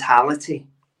siege mentality.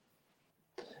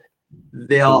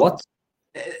 What?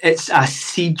 It's a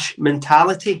siege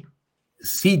mentality.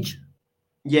 Siege?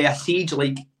 Yeah, a siege,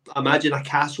 like imagine a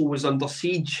castle was under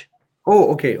siege.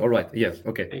 Oh, okay. All right. Yes.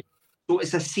 Okay. So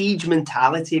it's a siege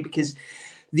mentality because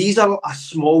these are a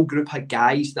small group of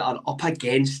guys that are up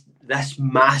against this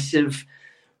massive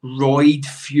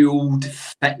roid-fueled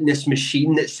fitness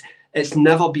machine it's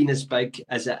never been as big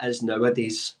as it is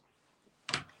nowadays.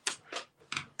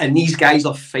 And these guys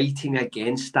are fighting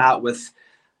against that with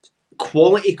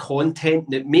quality content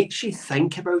that makes you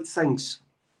think about things.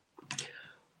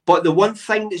 But the one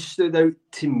thing that stood out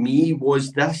to me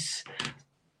was this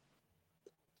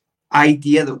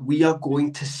idea that we are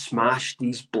going to smash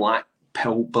these black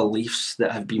pill beliefs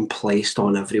that have been placed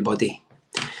on everybody.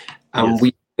 And Yes.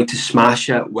 we're going to smash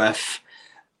it with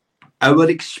our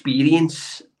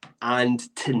experience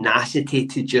and tenacity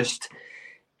to just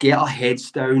get our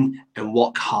heads down and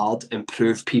work hard and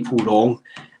prove people wrong.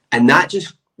 And that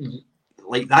just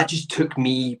took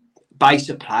me by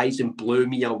surprise and blew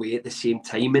me away at the same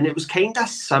time. And it was kind of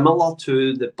similar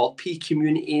to the burpee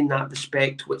community in that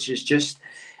respect, which is just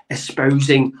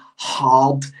espousing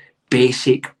hard,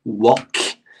 basic work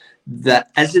that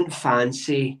isn't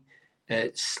fancy.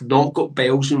 It's not got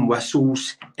bells and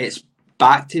whistles. It's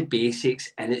back to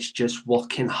basics and it's just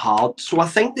working hard. So I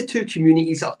think the two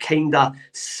communities are kind of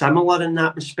similar in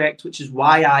that respect, which is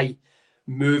why I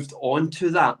moved on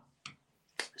to that.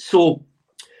 So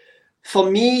for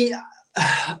me,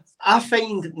 I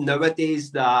find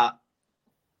nowadays that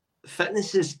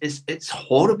fitness it's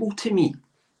horrible to me.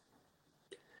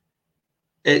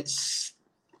 It's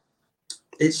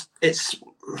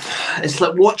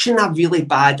like watching a really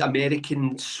bad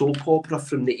American soap opera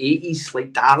from the 80s,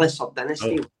 like Dallas or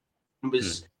Dynasty. It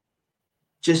was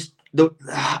just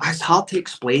it's hard to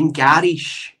explain.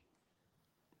 Garish,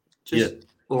 just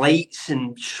lights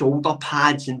and shoulder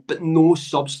pads, but no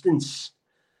substance.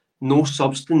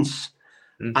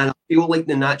 And I feel like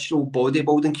the natural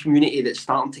bodybuilding community that's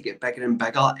starting to get bigger and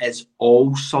bigger is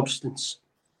all substance.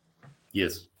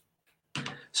 Yes.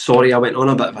 Sorry, I went on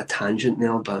a bit of a tangent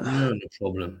there, but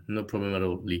no problem at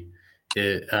all, Lee.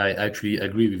 I actually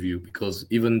agree with you because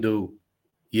even though,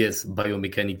 yes,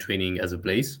 biomechanic training has a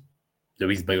place,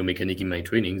 there is biomechanic in my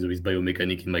training, there is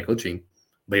biomechanic in my coaching.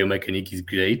 Biomechanic is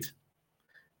great.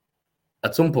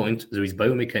 At some point, there is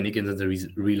biomechanic and then there is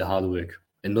real hard work,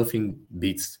 and nothing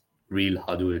beats real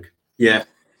hard work. Yeah.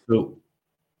 So,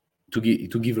 to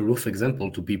give a rough example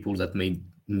to people that may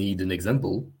need an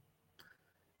example,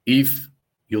 if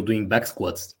you're doing back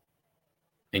squats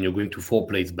and you're going to 4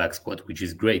 plates back squat, which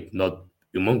is great, not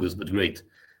humongous, but great,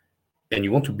 and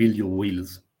you want to build your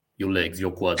wheels, your legs,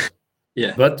 your quads,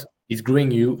 but it's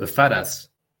growing you a fat ass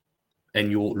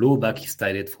and your lower back is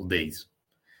tired for days.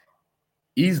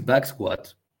 Is back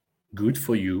squat good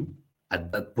for you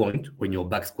at that point when you're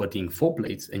back squatting 4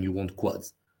 plates and you want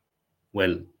quads?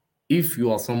 Well, if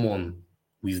you are someone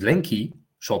with lanky,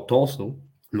 short torso,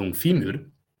 long femur,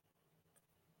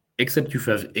 except you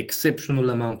have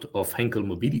exceptional amount of ankle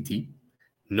mobility,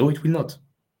 no, it will not.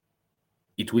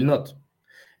 It will not.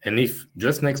 And if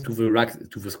just next to the rack,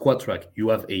 to the squat rack, you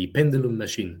have a pendulum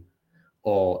machine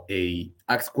or a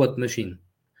hack squat machine,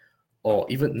 or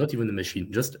even not even a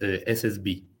machine, just a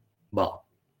SSB bar,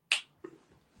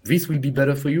 this will be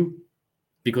better for you.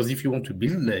 Because if you want to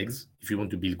build legs, if you want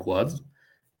to build quads,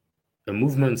 a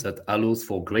movement that allows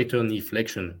for greater knee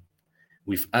flexion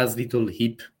with as little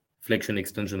hip flexion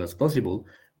extension as possible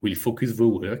will focus the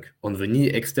work on the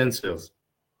knee extensors,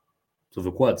 so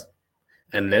the quads,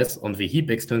 and less on the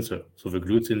hip extensor, so the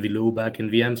glutes and the low back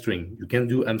and the hamstring. You can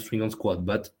do hamstring on squat,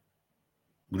 but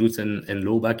glutes and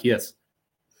low back, yes.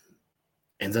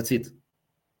 And that's it.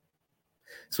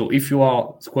 So if you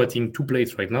are squatting 2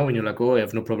 plates right now and you're like, oh, I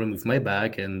have no problem with my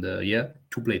back, and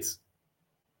 2 plates,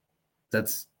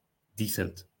 that's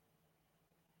decent.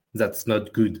 That's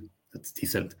not good. That's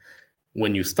decent.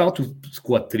 When you start to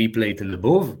squat 3 plate and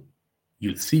above,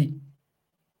 you'll see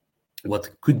what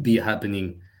could be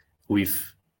happening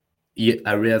with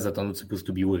areas that are not supposed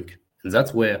to be work. And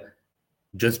that's where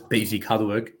just basic hard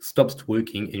work stops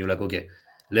working and you're like, okay,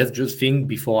 let's just think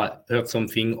before I hurt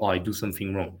something or I do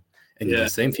something wrong. And it's the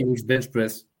same thing with bench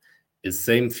press, the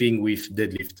same thing with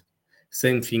deadlift,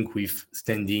 same thing with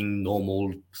standing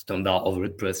normal standard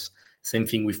overhead press, same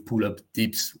thing with pull-up,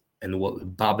 dips, and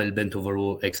barbell bent over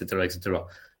row, etc., etc.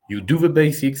 You do the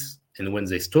basics And when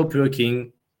they stop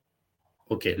working,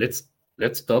 okay,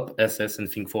 let's stop, assess, and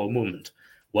think for a moment.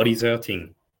 What is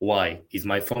hurting? Why? Is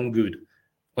my form good?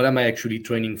 What am I actually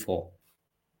training for?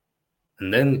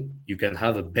 And then you can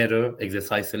have a better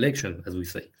exercise selection, as we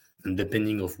say. And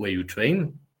depending of where you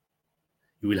train,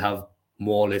 you will have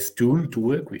more or less tool to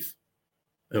work with.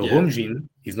 A home gym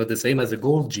is not the same as a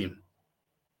gold gym.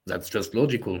 That's just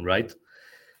logical, right?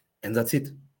 And that's it.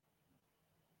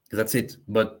 That's it.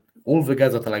 But all the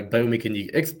guys that are like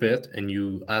biomechanic expert and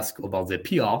you ask about their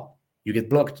PR, you get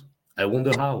blocked. I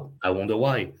wonder how. I wonder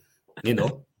why. You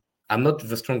know, I'm not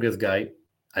the strongest guy.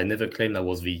 I never claimed I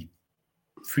was the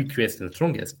freakiest and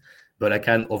strongest, but I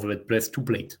can overhead press 2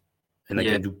 plate and I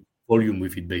can do volume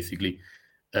with it basically.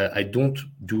 I don't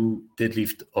do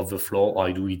deadlift off the floor, or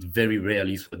I do it very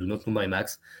rarely, so I do not know my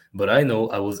max. But I know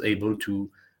I was able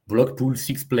to block pull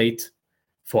 6 plate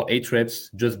for 8 reps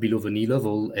just below the knee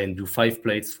level and do 5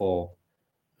 plates for,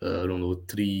 I don't know,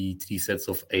 three sets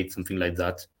of 8, something like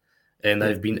that. And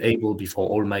I've been able, before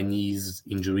all my knees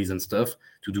injuries and stuff,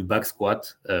 to do back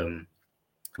squat,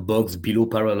 box below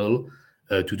parallel,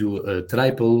 to do a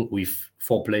triple with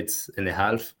 4 plates and a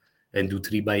half, and do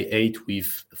 3x8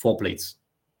 with 4 plates.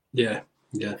 Yeah.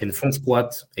 And front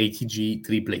squat, ATG,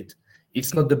 3 plate.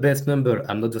 It's not the best number.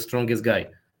 I'm not the strongest guy,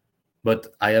 but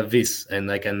I have this,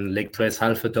 and I can leg press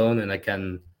half a ton, and I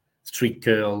can strict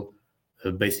curl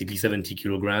basically 70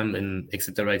 kilogram, and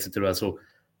etc. etc. So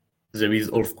there is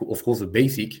of course a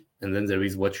basic, and then there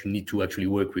is what you need to actually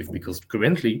work with. Because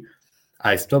currently,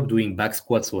 I stopped doing back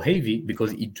squat so heavy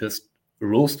because it just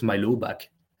roasts my low back,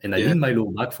 and I need my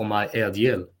low back for my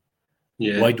RDL.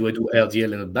 Why do I do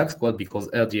RDL and not back squat? Because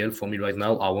RDL for me right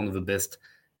now are one of the best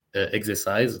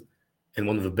exercise and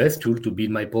one of the best tools to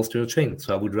build my posterior chain.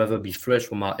 So I would rather be fresh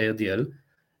from my RDL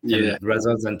and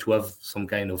rather than to have some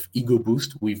kind of ego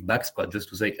boost with back squat, just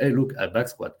to say, hey, look, I back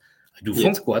squat. I do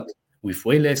front squat with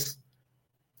way less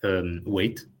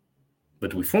weight,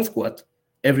 but with front squat,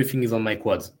 everything is on my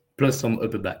quads, plus some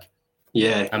upper back.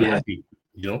 I'm happy,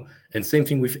 you know? And same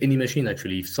thing with any machine,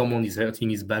 actually. If someone is hurting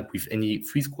his back with any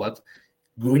free squat,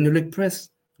 go in a leg press,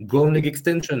 go on leg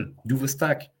extension, do the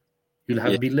stack. You'll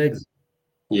have big legs.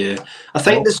 Yeah. I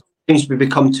think this sometimes we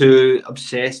become too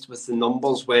obsessed with the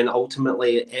numbers when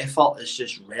ultimately effort is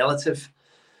just relative.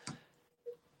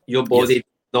 Your body does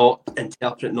not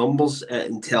interpret numbers,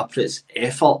 it interprets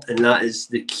effort, and that is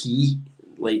the key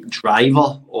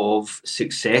driver of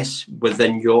success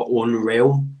within your own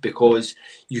realm, because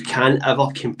you can't ever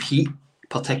compete,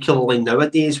 particularly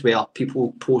nowadays where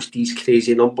people post these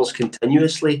crazy numbers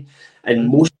continuously. And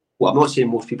I'm not saying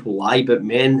most people lie, but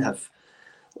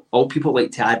all people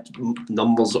like to add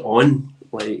numbers on.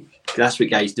 Like, that's what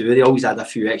guys do. They always add a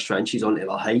few extra inches onto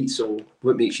their height. So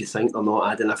what makes you think they're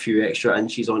not adding a few extra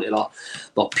inches onto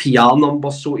their PR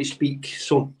number, so to speak?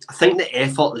 So I think the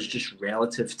effort is just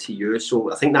relative to you.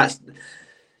 So I think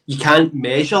you can't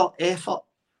measure effort,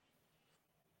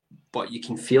 but you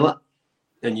can feel it,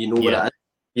 and you know what it is.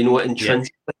 You know it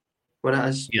intrinsically what it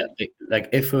is. Yeah, like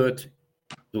effort,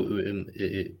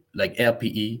 like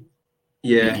RPE.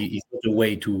 It's not a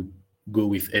way to go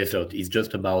with effort. It's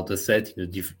just about a set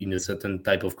in a certain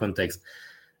type of context.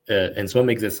 And some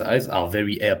exercises are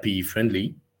very RPE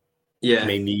friendly.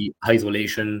 Mainly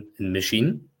isolation and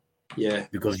machine.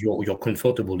 Because you're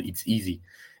comfortable, it's easy.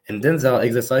 And then there are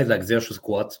exercises like Xerxes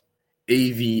squat,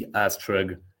 AV ass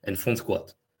shrug, and front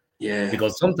squat.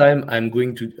 Because sometimes I'm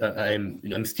going to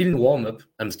I'm still in warm up.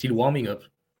 I'm still warming up,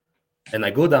 and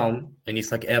I go down, and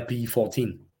it's like RPE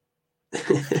 14.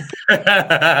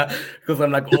 Because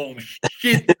I'm like, oh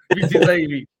shit, this is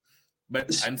heavy.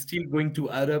 But I'm still going to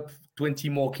add up 20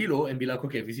 more kilo and be like,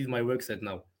 okay, this is my work set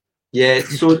now.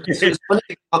 So it's funny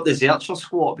to up the Xerxes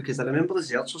squat, because I remember the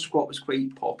Xerxes squat was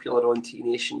quite popular on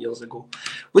T-Nation years ago.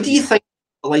 What do you think?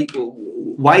 Like,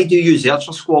 why do you use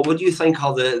Xerxes squat? What do you think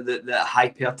are the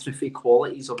hypertrophy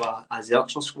qualities of a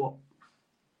Xerxes squat?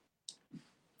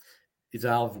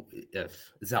 There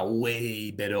are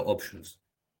way better options.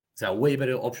 There are way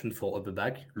better options for upper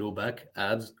back, low back,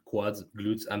 abs, quads,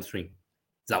 glutes, hamstring.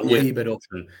 There are way better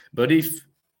options. But if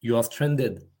you are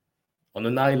stranded on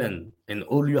an island and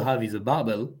all you have is a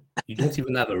barbell, you don't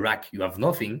even have a rack, you have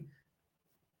nothing.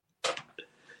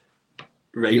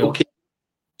 Right, okay.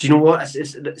 Do you know what?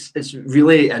 It's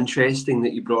really interesting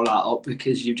that you brought that up,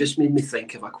 because you just made me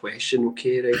think of a question,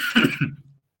 okay, right?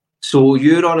 So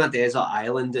you're on a desert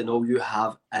island and all you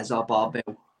have is a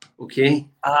barbell, okay?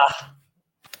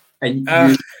 And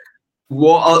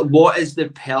what is the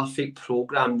perfect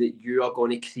program that you are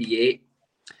going to create?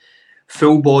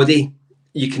 Full body.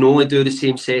 You can only do the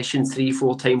same session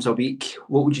 3-4 times a week.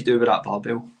 What would you do with that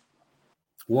barbell?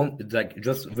 One, like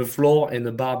just the floor and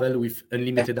a barbell with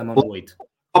unlimited amount of weight.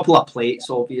 Couple of plates,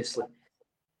 obviously.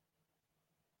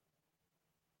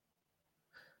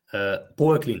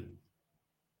 Power clean.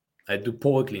 I do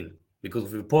power clean because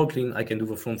with the power clean I can do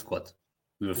the front squat.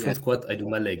 With the front squat I do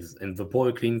my legs, and the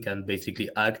power clean can basically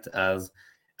act as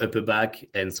upper back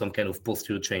and some kind of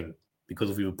posterior chain. Because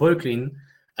with the power clean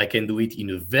I can do it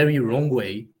in a very wrong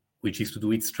way, which is to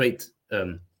do it straight,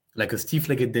 like a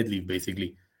stiff-legged deadlift,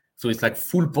 basically. So it's like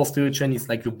full posterior chain. It's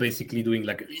like you're basically doing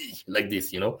like this,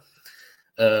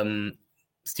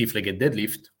 stiff-legged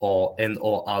deadlift or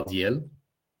RDL.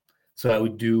 So I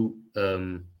would do,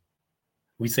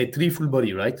 we say 3 full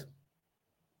body, right?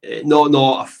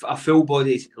 No, a full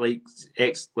body like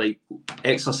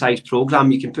exercise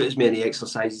program. You can put as many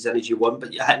exercises in as you want,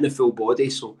 but you're hitting the full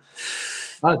body. So,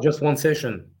 just one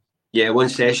session. Yeah, one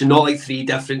session, not like 3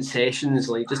 different sessions,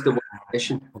 like just the one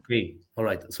session. Okay, all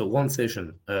right. So one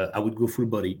session, I would go full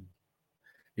body,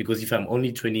 because if I'm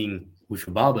only training with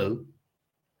a barbell,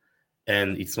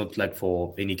 and it's not like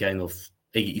for any kind of,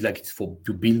 like it's for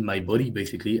to build my body,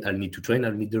 basically, I'll need to train,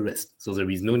 I'll need the rest. So there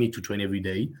is no need to train every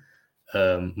day.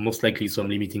 Most likely some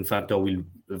limiting factor will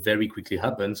very quickly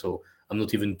happen. So I'm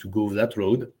not even to go that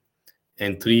road.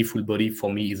 And 3 full body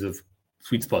for me is a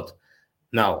sweet spot.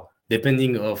 Now,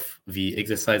 depending of the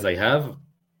exercise I have,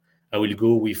 I will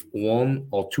go with 1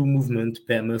 or 2 movements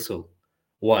per muscle.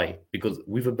 Why? Because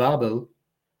with a barbell,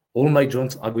 all my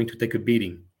joints are going to take a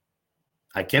beating.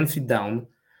 I can't sit down,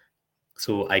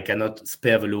 so I cannot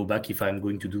spare the low back if I'm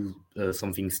going to do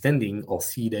something standing or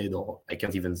seated, or I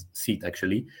can't even sit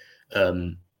actually.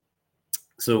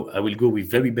 So I will go with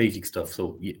very basic stuff.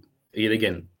 So yet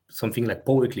again, something like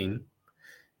power clean,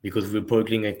 because with power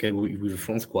clean I can go with a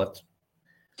front squat.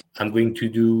 I'm going to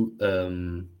do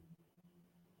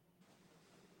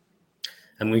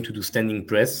standing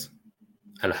press.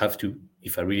 I'll have to,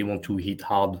 if I really want to hit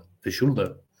hard the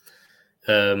shoulder.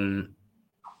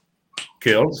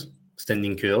 Curls,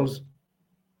 standing curls.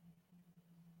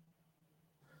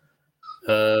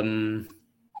 There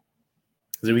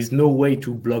is no way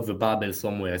to block the barbell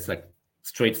somewhere. It's like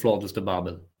straight floor, just a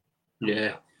barbell.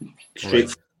 Yeah, straight.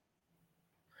 Right.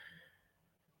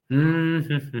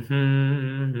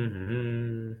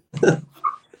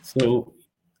 So,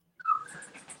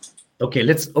 okay,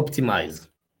 let's optimize.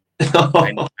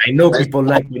 I know people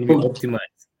like when we optimize.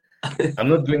 I'm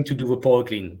not going to do the power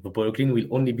clean. The power clean will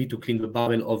only be to clean the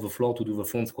barbell off the floor to do the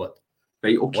front squat.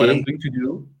 Right, okay. What I'm going to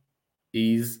do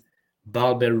is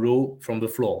barbell row from the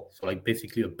floor. So like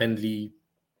basically a pendley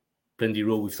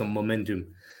row with some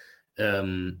momentum.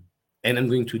 And I'm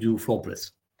going to do floor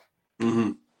press.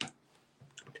 Mm-hmm.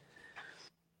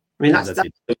 I mean,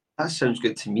 that sounds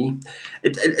good to me.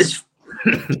 It's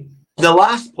the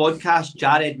last podcast,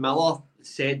 Jared Miller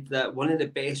said that one of the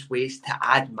best ways to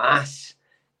add mass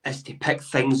is to pick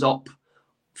things up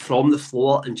from the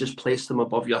floor and just place them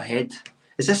above your head.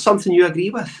 Is this something you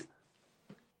agree with?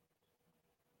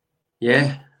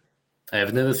 Yeah. I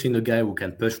have never seen a guy who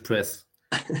can push press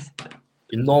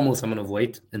enormous amount of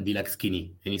weight and be like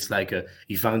skinny. And it's like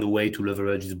he found a way to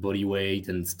leverage his body weight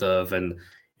and stuff. And,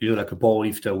 like a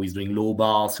powerlifter who is doing low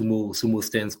bar, sumo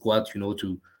stand squat,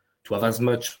 to have as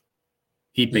much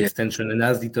hip extension and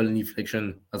as little knee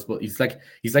flexion as well. It's a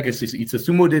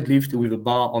sumo deadlift with a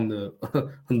bar on the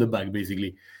on the back,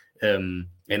 basically. And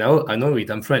I know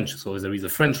it. I'm French, so there is a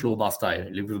French low bar style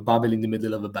with a barbell in the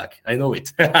middle of the back. I know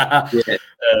it.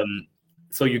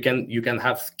 So you can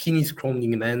have skinny, scrawny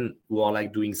men who are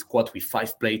like doing squat with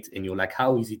 5 plates, and you're like,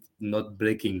 how is it not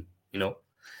breaking?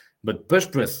 But push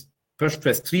press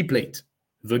 3 plate,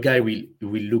 the guy will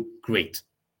look great.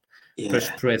 Yeah. Push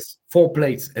press 4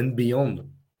 plates and beyond,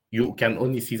 you can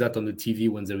only see that on the TV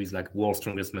when there is like World's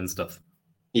Strongest Man stuff.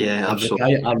 Yeah, and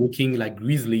absolutely. The guy are looking like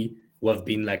grizzly who have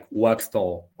been like waxed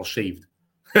or shaved.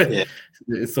 Yeah.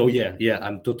 So yeah,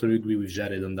 I'm totally agree with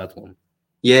Jared on that one.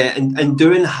 Yeah, and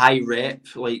doing high rep,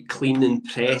 like cleaning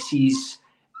presses,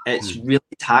 it's really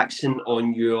taxing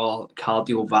on your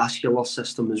cardiovascular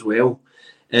system as well.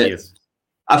 Yes.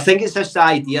 I think it's just the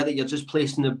idea that you're just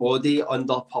placing the body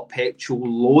under perpetual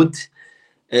load,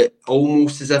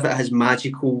 almost as if it has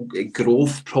magical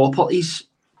growth properties.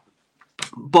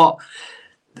 But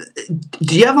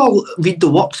do you ever read the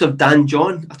works of Dan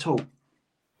John at all?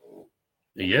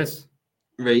 Yes.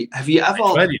 Right. Have you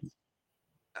ever...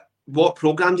 What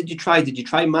program did you try? Did you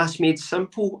try Mass Made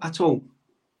Simple at all?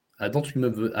 I don't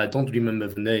remember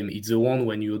the name. It's the one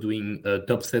when you're doing a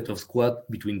top set of squat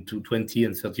between 20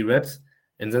 and 30 reps.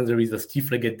 And then there is a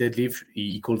stiff-legged deadlift.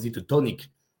 He calls it a tonic.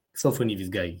 So funny, this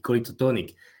guy. He calls it a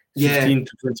tonic. 15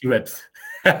 to 20 reps.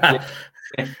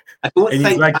 I don't And it's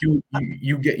think like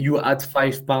you add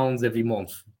 5 pounds every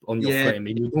month on your yeah. frame,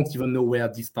 and you don't even know where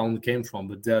this pound came from,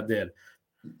 but they're there.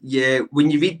 Yeah, when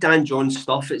you read Dan John's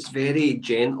stuff, it's very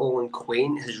gentle and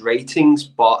quaint, his writings,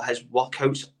 but his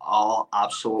workouts are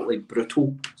absolutely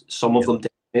brutal. Some of them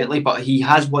definitely, but he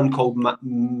has one called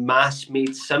Mass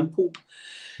Made Simple,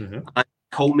 Mhm. and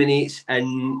culminates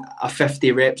in a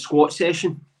 50 rep squat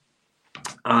session.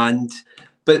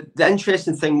 But the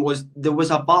interesting thing was there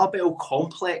was a barbell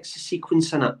complex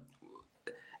sequence in it.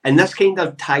 And this kind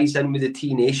of ties in with the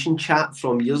T Nation chat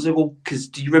from years ago. Because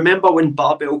do you remember when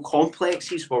barbell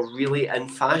complexes were really in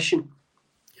fashion?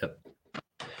 Yep.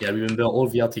 Yeah, I remember all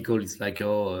the article. It's like,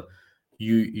 oh,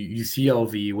 you see how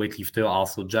the weightlifter are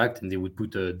so jacked, and they would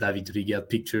put a David Rigard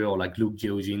picture or like Luke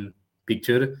Geogin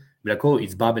picture. Be like, oh,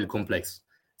 it's barbell complex.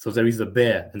 So there is a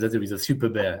bear, and then there is a super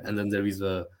bear, and then there is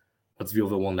a what's the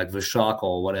other one, like the shark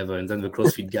or whatever, and then the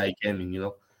CrossFit guy came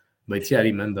in, But yeah, I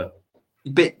remember.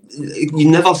 But you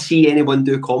never see anyone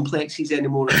do complexes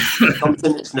anymore. It's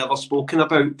something that's never spoken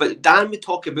about. But Dan would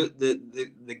talk about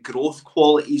the growth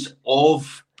qualities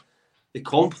of the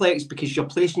complex, because you're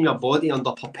placing your body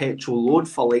under perpetual load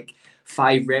for like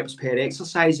 5 reps per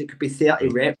exercise. It could be 30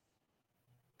 reps,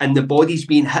 and the body's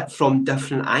being hit from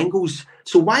different angles.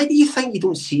 So why do you think you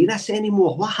don't see this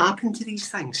anymore? What happened to these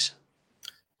things?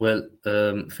 Well,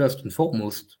 first and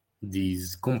foremost,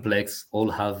 these complex all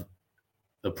have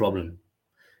a problem,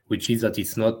 which is that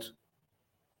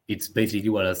it's basically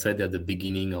what I said at the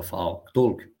beginning of our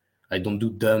talk. I don't do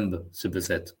dumb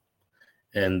superset,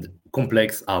 and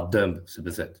complex are dumb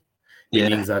superset. Yeah.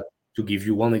 Meaning that, to give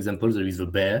you one example, there is a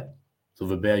bear. So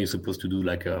the bear, you're supposed to do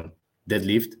like a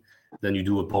deadlift, then you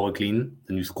do a power clean,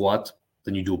 then you squat,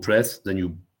 then you do a press, then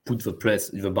you put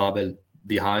the barbell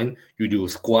behind, you do a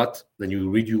squat, then you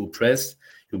redo a press,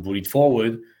 you pull it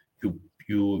forward,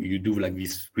 you do like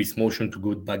this wrist motion to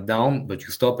go back down, but you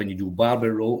stop and you do barbell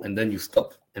row, and then you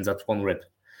stop, and that's 1 rep.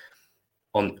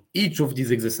 On each of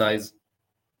these exercises,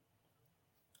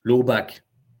 low back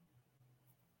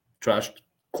trashed,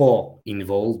 core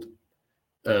involved.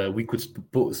 We could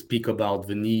speak about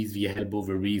the knees, the elbow,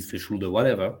 the wrist, the shoulder,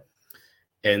 whatever,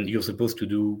 and you're supposed to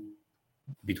do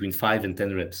between 5 and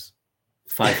 10 reps,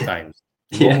 5 times.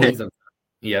 Normally,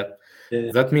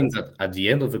 that means that at the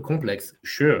end of the complex,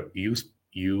 sure,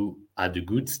 you add a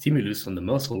good stimulus on the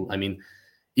muscle. I mean,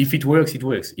 if it works, it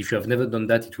works. If you have never done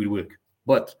that, it will work.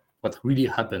 But what really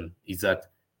happened is that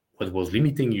what was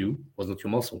limiting you was not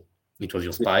your muscle. It was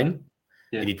your spine,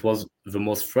 and it was the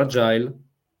most fragile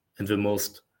and the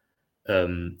most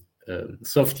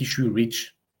soft tissue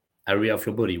rich area of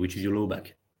your body, which is your low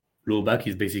back. Low back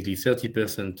is basically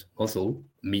 30% muscle,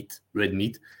 meat, red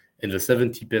meat, and the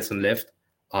 70% left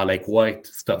are like white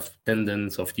stuff,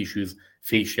 tendons, soft tissues,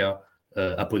 fascia,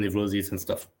 aponeurosis and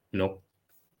stuff,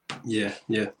 Yeah.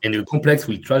 And the complex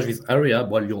will trash this area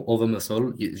while your other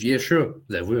muscle, yeah, sure,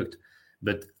 they've worked,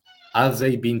 but have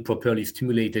they been properly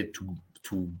stimulated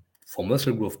to for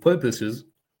muscle growth purposes?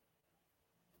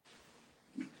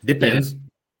 Depends.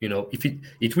 If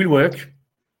it will work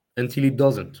until it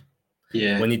doesn't.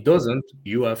 Yeah. When it doesn't,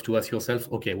 you have to ask yourself,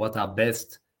 okay, what are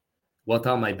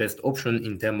my best options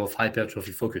in terms of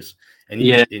hypertrophy focus? And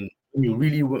when you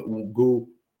really go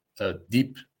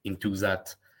deep into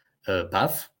that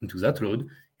path, into that road,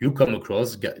 you come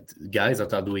across guys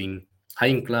that are doing high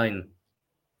incline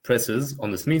presses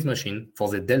on the Smith machine for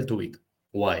the deltoid.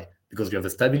 Why? Because you have a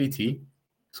stability,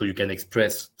 so you can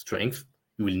express strength.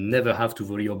 You will never have to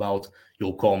worry about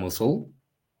your core muscle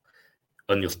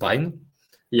on your spine.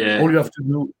 Yeah. All you have to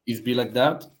do is be like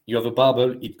that. You have a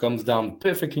barbell, it comes down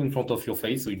perfectly in front of your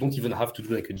face, so you don't even have to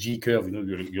do like a G curve.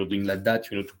 You're doing like that,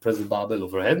 to press the barbell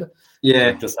overhead.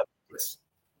 Yeah. You just have to press.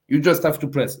 You just have to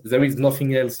press. There is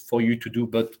nothing else for you to do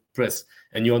but press.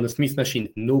 And you're on a Smith machine,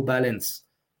 no balance,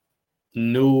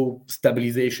 no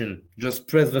stabilization. Just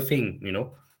press the thing,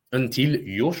 until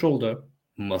your shoulder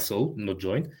muscle, not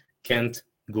joint, can't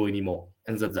go anymore.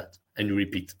 And that's that. And you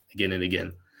repeat again and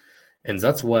again. And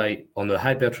that's why on a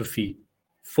hypertrophy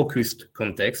focused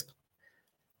context,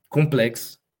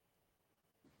 complex,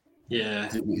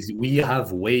 we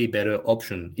have way better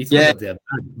option. It's not that they're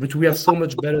bad, but we have so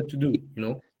much better to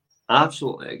do,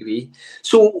 Absolutely agree.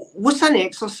 So what's an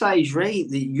exercise, right,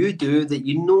 that you do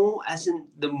that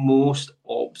isn't the most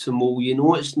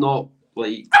optimal? It's not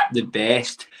like the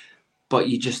best, but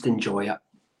you just enjoy it.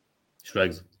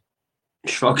 Shrugs.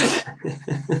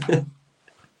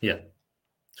 Yeah.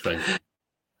 Shrugs.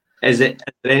 Is there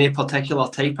any particular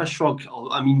type of shrug?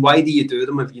 I mean, why do you do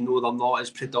them if you know they're not as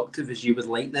productive as you would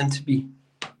like them to be?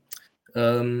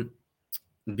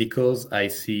 Because I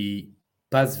see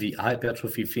past the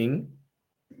hypertrophy thing,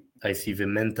 I see the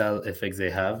mental effects they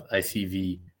have. I see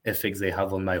the effects they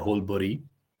have on my whole body,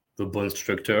 the bone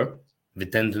structure, the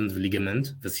tendons, the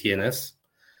ligament, the CNS,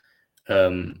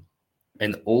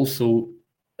 and also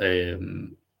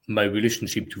my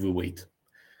relationship to the weight.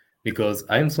 Because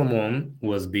I'm someone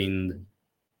who has been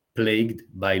plagued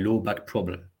by low back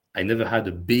problem. I never had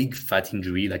a big fat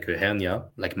injury like a hernia,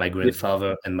 like my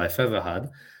grandfather and my father had,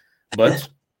 but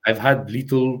I've had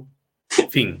little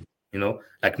thing,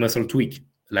 like muscle tweak,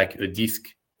 like a disc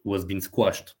was being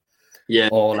squashed, Yeah.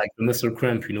 or like a muscle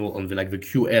cramp, on the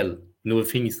QL. The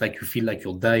thing is like you feel like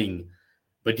you're dying,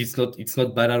 but it's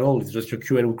not bad at all. It's just your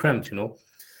QL cramped,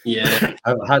 Yeah.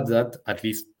 I've had that at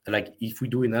least, like if we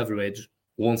do an average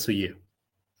once a year.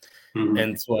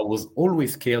 And so I was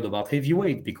always scared about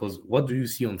heavyweight because what do you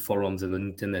see on forums and on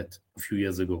internet a few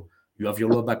years ago? You have your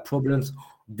lower back problems,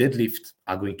 deadlifts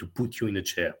are going to put you in a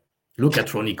chair. Look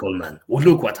at Ronnie Coleman. Oh,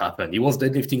 look what happened. He was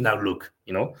deadlifting, now look,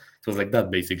 it was like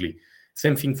that basically.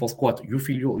 Same thing for squat. You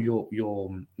feel your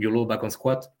lower back on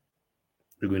squat,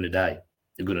 you're going to die.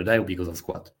 You're going to die because of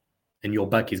squat. And your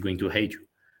back is going to hate you.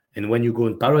 And when you go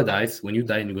in paradise, when you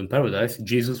die and you go in paradise,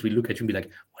 Jesus will look at you and be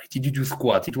like, why did you do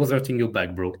squat? It was hurting your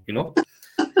back, bro,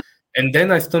 And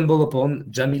then I stumbled upon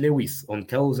Jamie Lewis on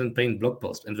Chaos and Pain blog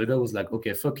post. And the guy was like,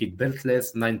 okay, fuck it,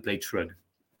 beltless 9-plate shrug.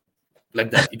 Like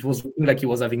that. It was looking like he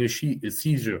was having a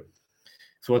seizure.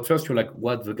 So at first you're like,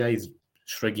 what? The guy is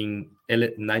shrugging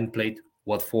 9-plate,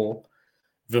 what for?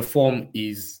 The form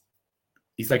is,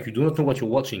 it's like you do not know what you're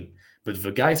watching. But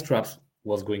the guy's traps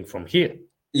was going from here to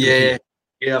here.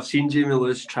 Yeah, I've seen Jamie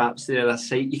Lewis traps there. I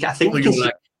think you can see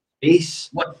like, face.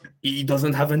 What? He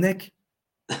doesn't have a neck,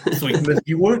 so it must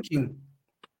be working.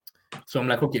 So I'm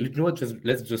like, okay, you know what?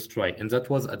 Let's just try. And that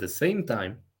was at the same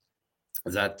time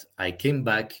that I came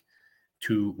back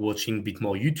to watching a bit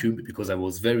more YouTube because I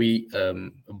was very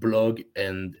blog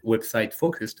and website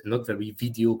focused and not very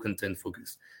video content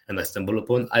focused. And I stumbled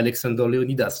upon Alexander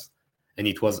Leonidas, and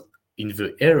it was in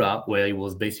the era where he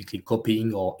was basically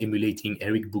copying or emulating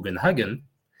Eric Bugenhagen,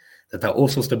 that I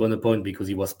also stumbled upon because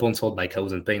he was sponsored by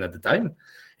Chaos and Pain at the time.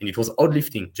 And it was odd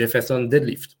lifting, Jefferson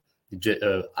deadlift,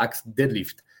 axe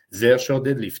deadlift, Zercher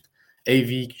deadlift,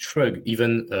 AV shrug,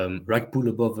 even rack pull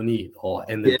above the knee or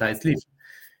handle tight lift.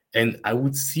 And I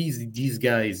would see these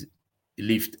guys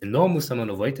lift enormous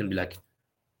amount of weight and be like,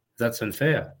 that's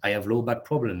unfair. I have low back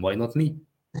problem. Why not me?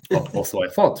 Also, I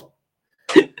thought.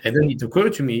 And then it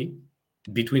occurred to me,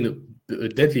 between a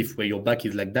deadlift where your back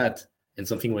is like that and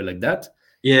something where like that,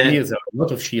 here there are a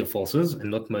lot of shear forces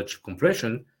and not much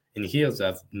compression. And here they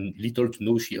have little to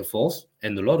no shear force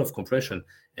and a lot of compression.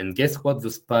 And guess what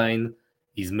the spine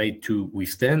is made to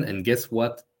withstand? And guess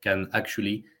what can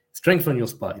actually strengthen your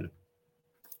spine?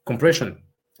 Compression.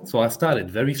 So I started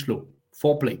very slow,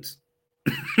 4 plates.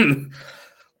 1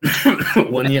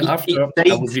 year after,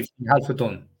 I was lifting half a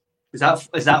ton. Is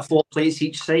that 4 plates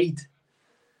each side?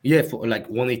 Yeah, for like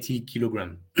 180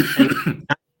 kilogram.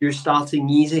 You're starting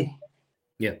easy.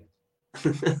 Yeah.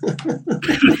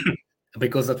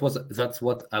 Because that's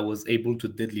what I was able to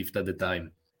deadlift at the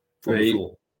time from the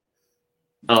floor.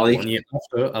 1 year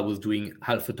after, I was doing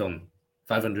half a ton,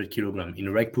 500 kilogram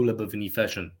in rack pull above knee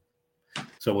fashion.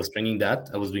 So I was training that.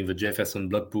 I was doing the Jefferson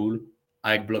block pull,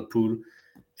 Ike block pull,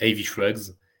 AV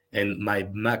shrugs, and my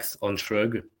max on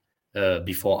shrug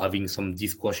before having some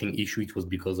disc washing issue. It was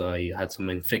because I had some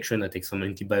infection. I take some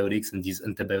antibiotics, and these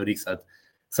antibiotics had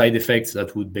side effects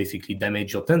that would basically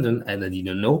damage your tendon, and I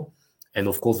didn't know. And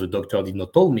of course, the doctor did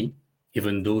not tell me,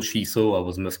 even though she saw I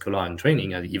was muscular and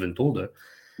training. I even told her.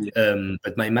 Yeah.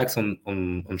 But my max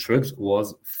on shrugs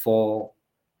was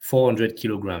 400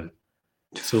 kilogram.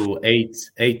 So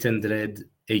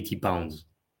 880 pounds.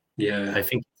 Yeah. I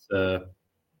think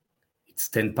it's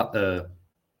 10 a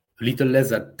little less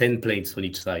than 10 plates on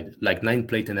each side, like 9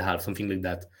 plate and a half, something like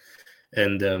that.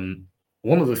 And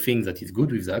one of the things that is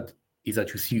good with that is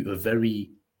that you see a very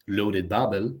loaded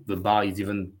barbell. The bar is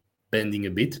even bending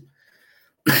a bit.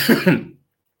 And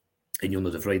you're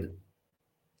not afraid.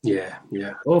 Yeah.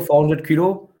 Oh, 400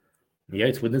 kilo? Yeah,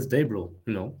 it's Wednesday, bro.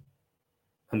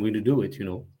 I'm going to do it,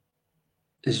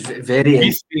 It's very...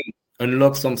 This thing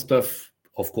unlocks some stuff,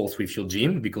 of course, with your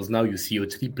gym, because now you see a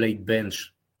 3-plate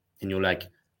bench and you're like,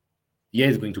 yeah,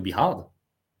 it's going to be hard,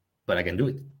 but I can do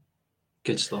it.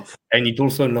 Good stuff. And it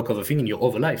also unlocks other things in your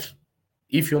other life.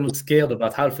 If you're not scared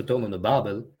about half a ton on a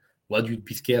barbell, why do you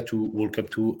be scared to walk up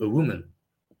to a woman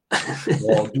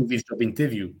or do this job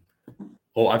interview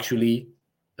or actually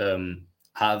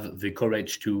have the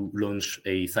courage to launch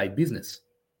a side business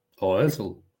or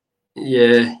hustle?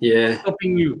 Yeah.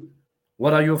 Stopping you.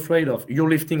 What are you afraid of? You're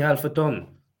lifting half a ton.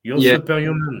 You're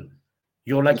superhuman.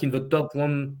 You're like in the top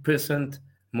 1%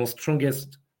 most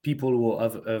strongest people who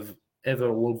have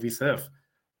ever walked this earth,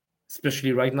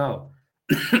 especially right now.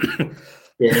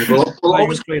 Yeah, well,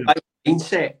 always comes back to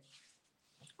mindset.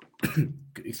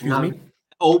 Excuse me? It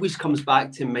always comes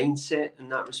back to mindset in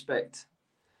that respect.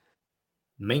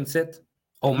 Mindset?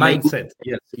 Oh, mindset.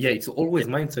 Yes. Yeah, it's always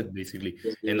mindset, basically.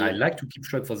 And I like to keep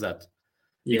track for that.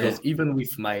 Because even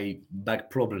with my back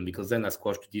problem, because then I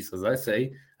squashed this, as I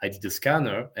say, I did a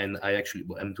scanner, and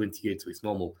I'm 28, so it's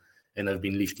normal. And I've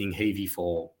been lifting heavy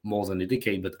for more than a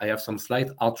decade, but I have some slight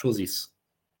arthrosis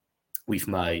with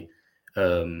my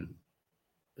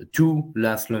two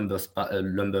last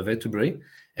lumbar vertebrae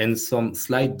and some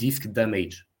slight disc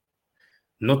damage.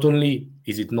 Not only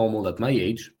is it normal at my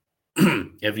age,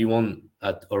 everyone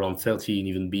at around 30 and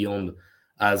even beyond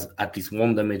has at least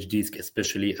one damaged disc,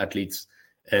 especially athletes,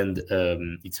 and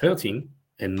it's hurting,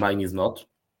 and mine is not.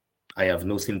 I have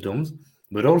no symptoms,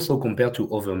 but also compared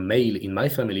to other male in my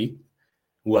family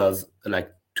who has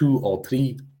like 2 or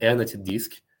 3 herniated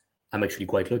discs, I'm actually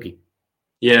quite lucky.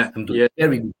 I'm doing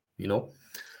very good, you know.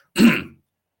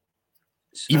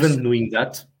 Even knowing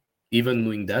that,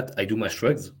 I do my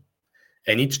shrugs,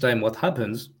 and each time what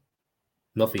happens?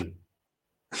 Nothing.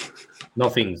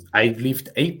 Nothing. I lift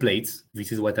 8 plates.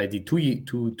 This is what I did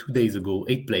two days ago.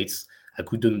 8 plates. I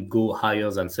couldn't go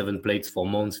higher than 7 plates for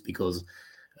months because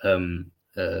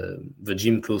the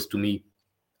gym close to me,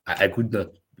 I could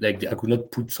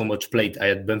not put so much plate. I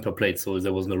had bumper plates, so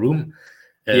there was no room.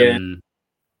 Well,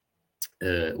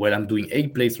 I'm doing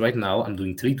 8 plates right now. I'm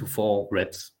doing 3 to 4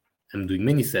 reps. I'm doing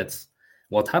many sets.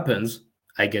 What happens?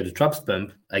 I get a traps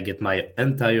pump. I get my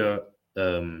entire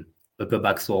upper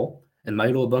back sore, and my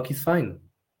lower back is fine.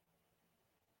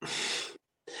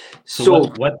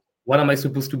 So what am I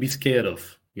supposed to be scared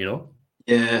of? You know?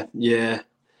 Yeah. Do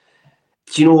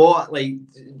you know what? Like,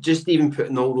 just even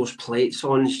putting all those plates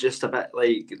on is just a bit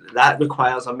like that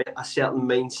requires a certain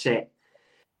mindset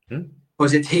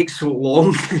because it takes so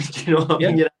long. Do you know what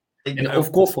I mean? And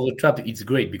of course, for the trap, it's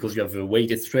great because you have a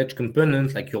weighted stretch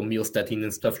component, like your myostatin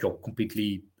and stuff. You're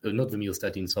completely not the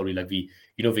myostatin, sorry, like the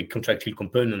contractile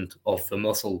component of the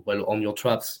muscle. Well, on your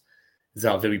traps, they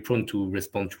are very prone to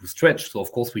respond to stretch. So,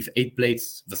 of course, with 8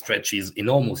 plates, the stretch is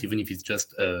enormous, even if it's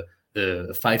just a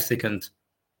 5-second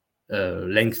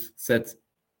length set.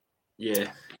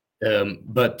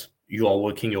 But you are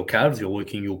working your calves, you're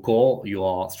working your core, you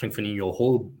are strengthening your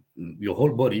whole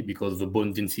body because the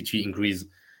bone density increase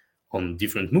on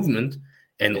different movement,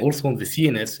 and also on the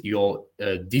CNS, you're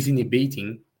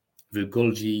disinhibiting the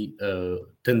Golgi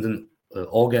tendon,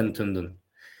 organ tendon,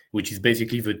 which is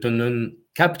basically the tendon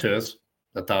captors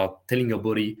that are telling your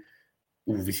body,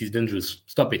 "Oh, this is dangerous.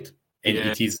 Stop it." And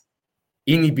it is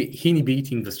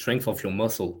inhibiting the strength of your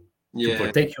muscle to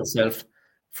protect yourself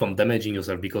from damaging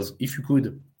yourself. Because if you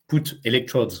could put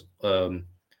electrodes on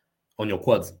your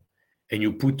quads and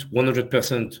you put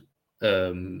 100%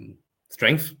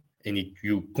 strength, and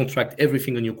you contract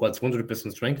everything on your quads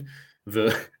 100% strength,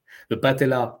 the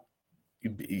patella,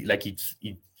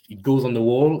 it goes on the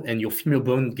wall, and your femur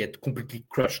bone get completely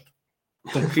crushed,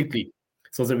 completely.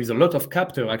 So there is a lot of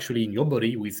captor actually in your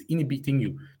body who is inhibiting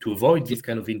you to avoid these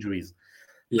kind of injuries.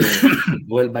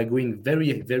 Well, by going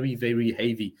very, very, very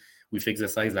heavy with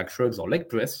exercise like shrugs or leg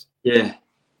press,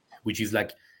 which is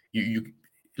like you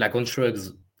like on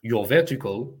shrugs, you're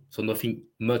vertical, so nothing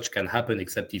much can happen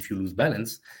except if you lose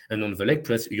balance. And on the leg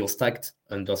press, you're stacked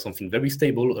under something very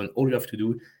stable, and all you have to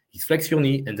do is flex your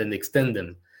knee and then extend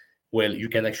them. Well, you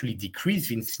can actually decrease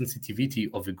the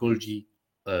sensitivity of the Golgi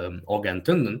organ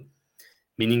tendon,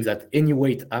 meaning that any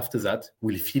weight after that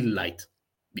will feel light.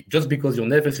 Just because your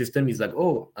nervous system is like,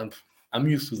 oh, I'm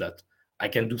used to that. I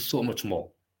can do so much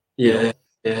more.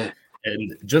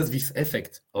 And just this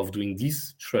effect of doing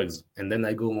these shrugs, and then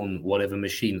I go on whatever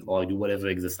machine or I do whatever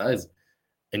exercise,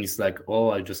 and it's like, oh,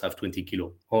 I just have 20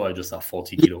 kilo, or I just have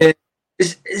 40 kilo.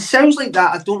 It sounds like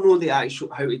that. I don't know the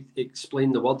actual how to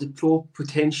explain the word, the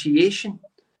propotentiation.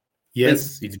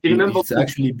 Yes, it's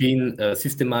actually been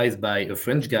systemized by a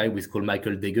French guy who is called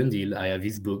Michael Degundil. I have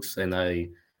his books, and I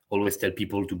always tell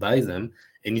people to buy them.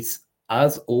 And it's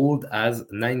as old as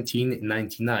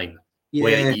 1999.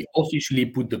 Where he officially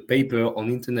put the paper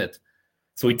on internet.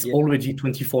 So it's already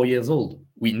 24 years old.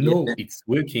 We know it's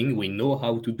working. We know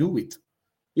how to do it.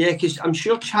 Yeah, because I'm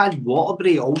sure Chad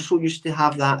Waterbury also used to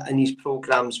have that in his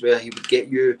programs where he would get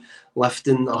you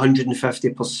lifting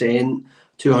 150%,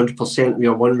 200% of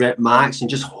your 1 rep max and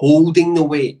just holding the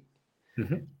weight,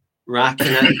 racking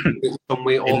it, some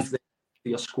weight off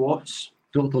your squats.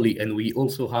 Totally. And we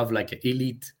also have like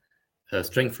elite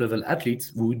strength level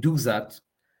athletes who do that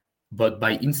but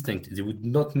by instinct. They would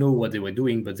not know what they were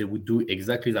doing, but they would do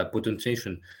exactly that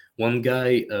potentiation. One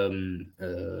guy,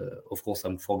 of course,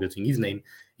 I'm forgetting his name.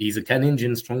 He's a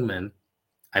Canadian strongman.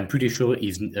 I'm pretty sure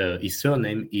his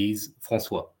surname is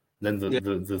Francois. Then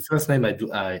the first name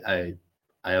I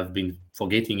have been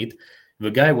forgetting it.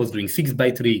 The guy was doing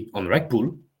 6x3 on rack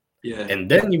pull, and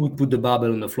then he would put the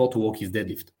barbell on the floor to work his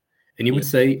deadlift. And he would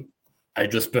say, I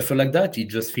just prefer like that. It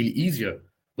just feels easier.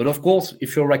 But of course,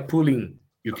 if you're rack pulling,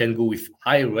 you can go with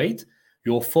high rate.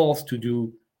 You're forced to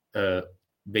do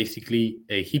basically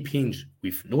a hip hinge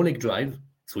with no leg drive.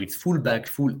 So it's full back,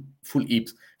 full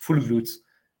hips, full glutes,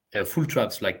 full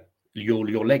traps, like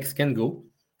your legs can go.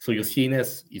 So your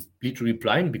CNS is literally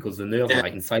primed because the nerves are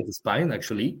inside the spine,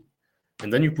 actually.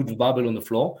 And then you put the barbell on the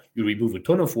floor, you remove a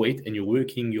ton of weight, and you're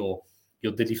working your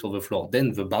deadlift on the floor.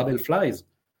 Then the barbell flies.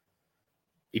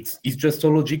 It's just so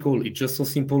logical. It's just so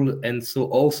simple and so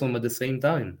awesome at the same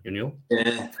time, you know?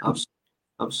 Yeah,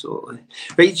 absolutely.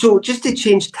 Right, so just to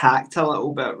change tact a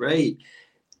little bit, right?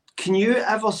 Can you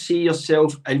ever see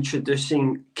yourself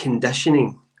introducing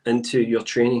conditioning into your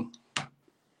training?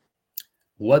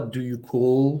 What do you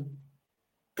call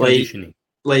conditioning?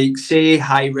 Like say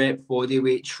high rep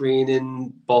bodyweight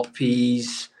training,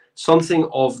 burpees, something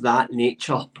of that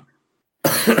nature.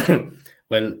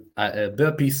 Well,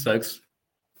 burpees sucks.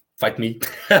 Fight me.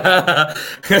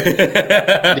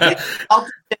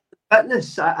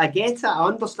 Fitness, I get it. I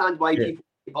understand why people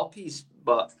do burpees,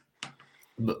 but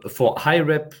for high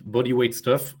rep bodyweight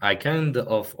stuff, I kind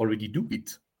of already do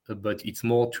it, but it's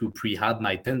more to prehab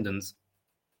my tendons.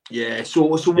 Yeah. So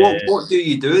what do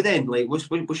you do then? Like, what's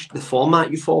the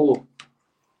format you follow?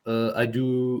 I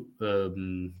do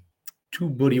 2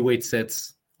 bodyweight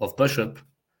sets of push-up,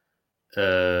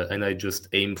 and I just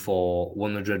aim for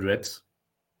 100 reps,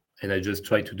 and I just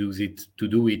try to do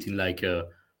it in like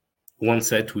one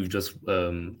set with just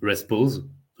rest pause.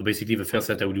 So basically, the first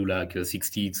set I would do like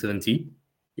 60, 70.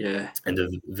 Yeah. And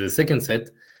the second set,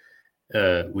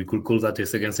 we could call that a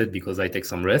second set because I take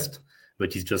some rest,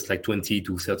 but it's just like 20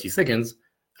 to 30 seconds.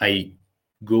 I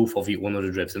go for the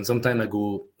 100 reps. And sometimes I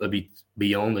go a bit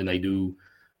beyond and I do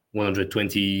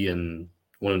 120 and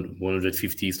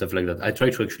 150, stuff like that. I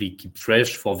try to actually keep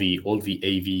fresh for all the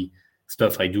AV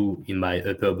stuff I do in my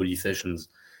upper body sessions.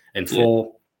 And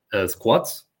for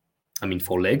squats, I mean,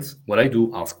 for legs, what I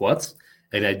do are squats,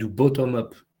 and I do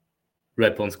bottom-up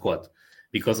rep on squat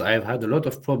because I have had a lot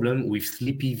of problem with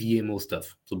sleepy VMO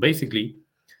stuff. So basically,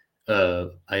 I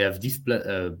have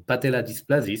patella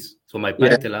dysplasia, so my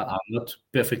patella are not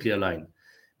perfectly aligned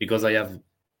because I have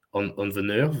on the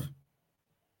nerve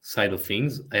side of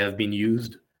things, I have been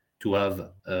used to have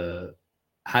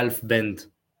half bent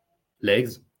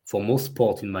legs for most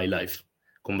sport in my life.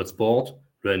 Combat sport,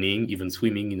 running, even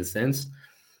swimming in a sense,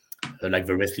 like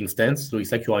the wrestling stance. So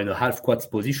it's like you are in a half quads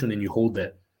position and you hold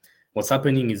there. What's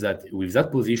happening is that with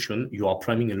that position, you are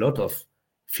priming a lot of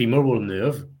femoral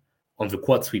nerve on the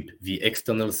quad sweep, the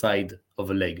external side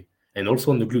of a leg, and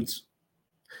also on the glutes.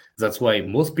 That's why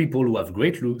most people who have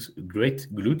great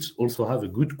glutes also have a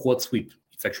good quad sweep.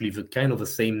 It's actually the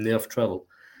same nerve travel.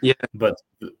 Yeah. But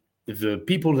the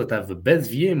people that have the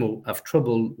best VMO have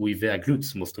trouble with their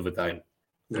glutes most of the time.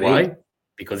 Right. Why?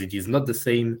 Because it is not the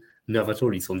same nerve at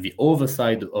all. It's on the other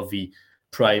side of the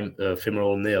prime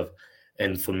femoral nerve.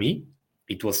 And for me,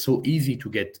 it was so easy to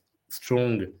get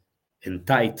strong and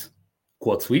tight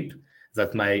quad sweep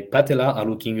that my patella are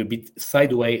looking a bit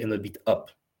sideways and a bit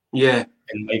up. Yeah.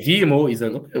 And my VMO is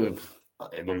like, okay,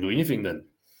 I don't do anything then.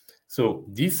 So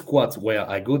these squats where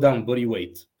I go down body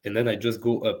weight and then I just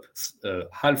go up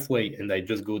halfway and I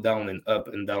just go down and up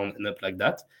and down and up like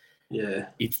that. Yeah.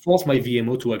 It forced my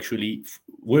VMO to actually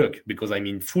work because I'm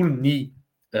in full knee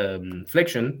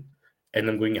flexion and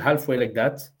I'm going halfway like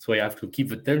that. So I have to keep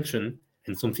the tension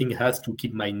and something has to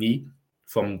keep my knee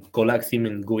from collapsing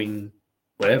and going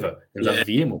wherever. And that's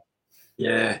VMO.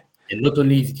 Yeah. And not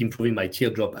only is it improving my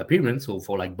teardrop appearance, so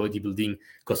for like bodybuilding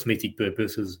cosmetic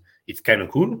purposes, it's kind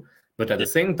of cool. But at the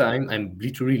same time, I'm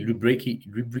literally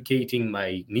lubricating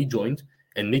my knee joint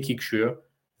and making sure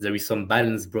there is some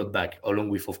balance brought back, along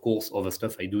with, of course, other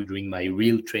stuff I do during my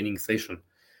real training session.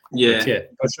 Yeah. But yeah,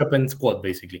 push up and squat,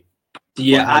 basically. Do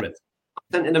you add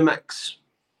into the mix?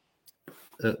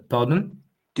 Pardon?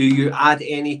 Do you add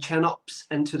any chin-ups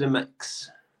into the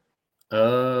mix?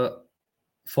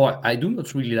 I do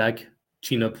not really like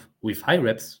chin-up with high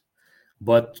reps,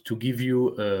 but to give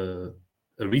you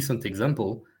a recent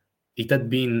example, it had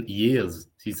been years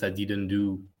since I didn't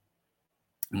do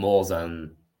more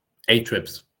than 8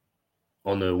 reps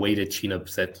on a weighted chin-up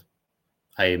set.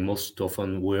 I most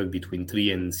often work between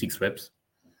 3 and 6 reps,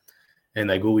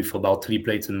 and I go with about 3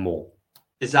 plates and more.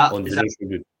 Is that on is the that neutral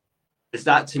grip. is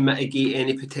that to mitigate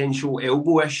any potential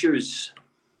elbow issues?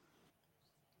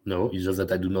 No, it's just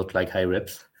that I do not like high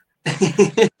reps.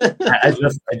 I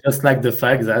just like the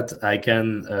fact that I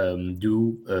can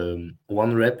do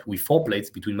 1 rep with 4 plates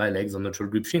between my legs on neutral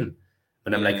grip shin.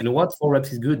 And I'm like, you know what, 4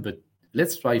 reps is good, but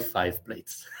let's try 5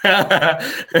 plates.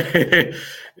 And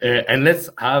let's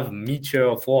have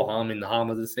mid-chair, forearm, and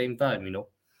arm at the same time, you know.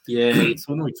 Yeah,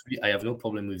 So no, it's really, I have no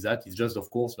problem with that. It's just,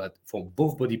 of course, that for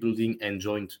both bodybuilding and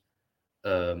joint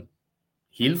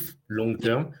health long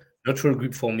term, neutral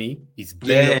grip for me is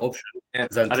better yeah, option yeah.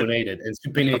 than pronated. And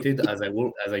supinated, as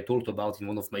I talked about in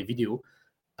one of my videos,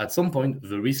 at some point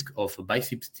the risk of a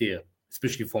biceps tear,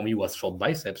 especially for me, was short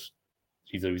biceps.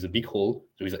 See, there is a big hole.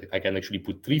 I can actually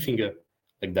put 3 fingers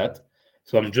like that.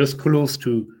 So I'm just close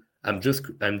to. I'm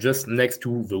just next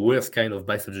to the worst kind of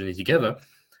bicep genetic ever.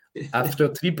 After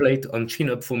 3 plate on chin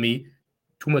up, for me,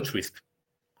 too much risk.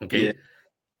 Okay, Yeah.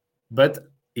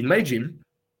 but in my gym,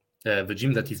 the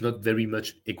gym that is not very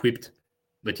much equipped,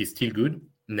 but is still good,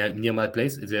 near my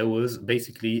place, there was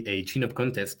basically a chin-up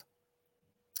contest.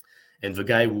 And the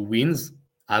guy who wins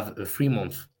have a 3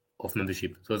 month of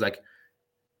membership. So I was like,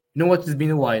 you know what, it's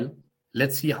been a while.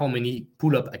 Let's see how many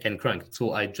pull-up I can crank.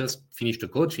 So I just finished the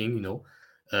coaching,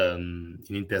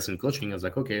 in-person coaching. I was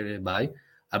like, okay, bye.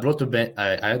 I brought a band.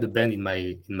 I had a band in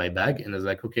my bag, and I was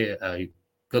like, okay, I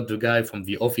got the guy from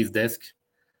the office desk,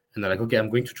 and I'm like, okay, I'm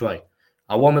going to try.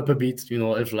 I warm up a bit,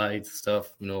 edge light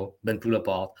stuff, bend pull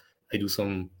apart. I do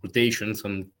some rotation,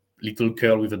 some little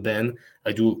curl with a band.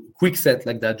 I do a quick set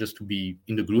like that just to be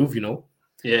in the groove,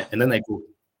 Yeah. and then I go.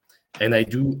 And I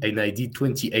did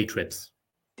 28 reps.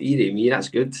 Dear me, that's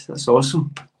good. That's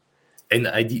awesome. And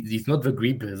it's not the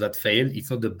grip that failed,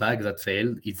 it's not the back that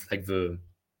failed, it's like the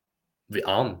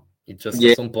arm. It just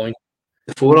at some point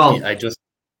the forearm.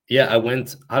 I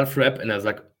went half rep and I was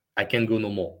like, I can't go no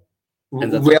more.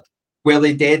 And that's were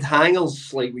they dead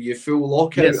hangers, like were you full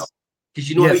lockout? Yes. Because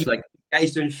you know how like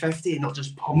guys doing 50 and not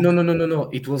just pump. No.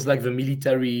 It was like the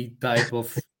military type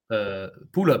of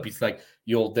pull up. It's like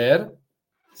you're there,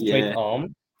 straight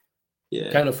arm,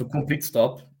 kind of a complete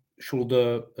stop,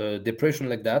 shoulder depression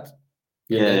like that,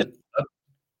 and then up,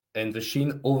 and the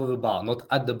shin over the bar, not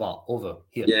at the bar, over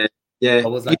here. I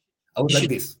was like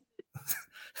this.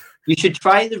 You should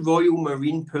try the Royal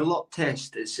Marine pull-up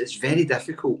test. It's very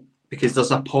difficult because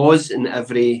there's a pause in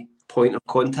every point of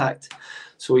contact.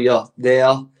 So you're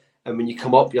there, and when you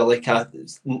come up, you're like a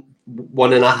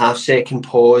 1.5 second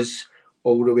pause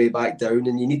all the way back down,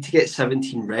 and you need to get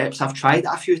 17 reps. I've tried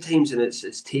it a few times, and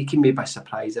it's taken me by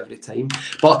surprise every time.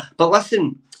 But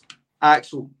listen,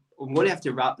 Axel, I'm going to have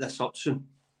to wrap this up soon.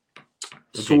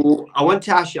 Okay. So I want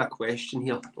to ask you a question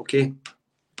here, okay?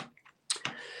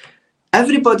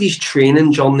 Everybody's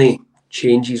training journey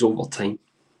changes over time.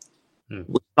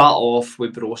 We start off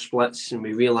with bro splits and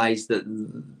we realise that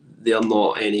they're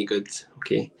not any good,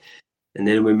 okay? And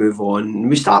then we move on and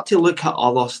we start to look at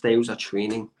other styles of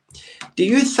training. Do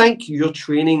you think your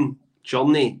training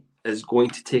journey is going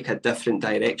to take a different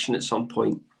direction at some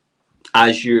point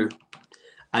as you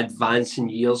advance in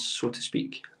years, so to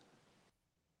speak?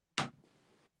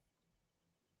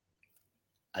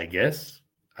 I guess.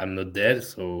 I'm not there,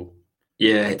 so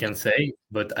I can say,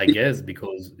 but I guess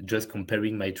because just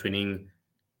comparing my training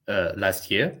last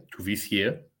year to this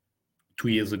year, 2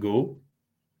 years ago,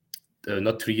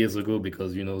 not 3 years ago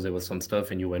because there was some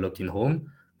stuff and you were locked in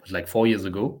home, but like 4 years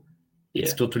ago,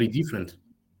 it's totally different.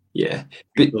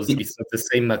 Because it's not the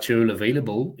same material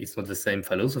available, it's not the same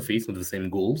philosophy, it's not the same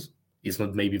goals, it's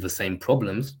not maybe the same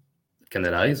problems that can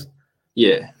arise.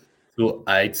 So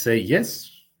I'd say yes,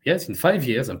 in 5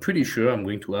 years, I'm pretty sure I'm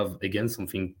going to have again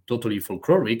something totally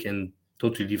folkloric and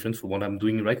totally different from what I'm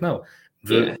doing right now.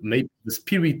 Maybe the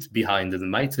spirit behind and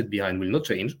the mindset behind will not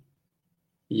change.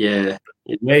 The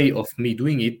way of me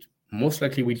doing it most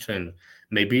likely will change.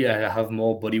 Maybe I have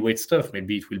more bodyweight stuff.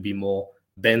 Maybe it will be more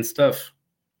band stuff.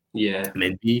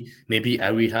 Maybe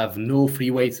I will have no free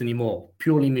weights anymore,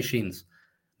 purely machines.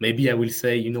 Maybe I will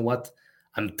say, you know what?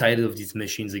 I'm tired of these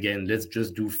machines again. Let's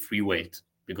just do free weight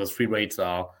because free weights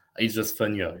it's just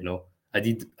funnier, I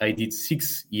did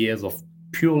 6 years of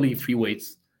purely free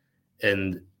weights,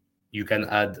 and you can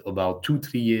add about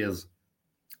 2-3 years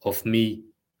of me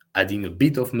adding a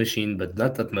bit of machine, but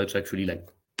not that much actually, like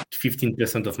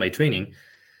 15% of my training.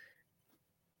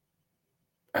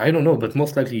 I don't know, but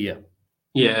most likely,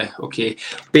 okay.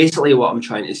 Basically, what I'm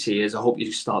trying to say is I hope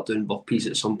you start doing burpees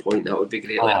at some point. That would be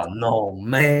great. Oh, no,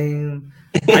 man.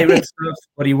 I read stuff,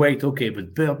 body weight, okay,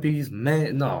 but burpees,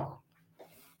 man, no.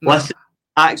 Listen,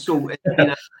 Axel, it's been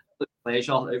a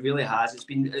pleasure. It really has.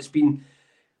 It's been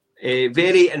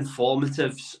Very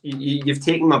informative. You've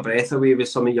taken my breath away with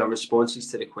some of your responses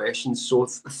to the questions. So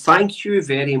thank you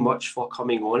very much for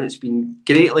coming on. It's been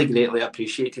greatly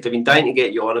appreciated. I've been dying to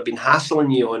get you on. I've been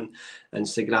hassling you on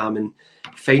Instagram, and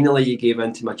finally you gave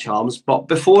in to my charms. But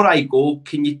before I go,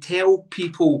 can you tell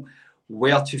people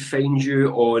where to find you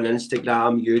on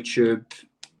Instagram, YouTube,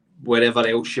 wherever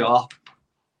else you are?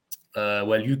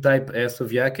 Well, you type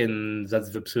Hersovyac, and that's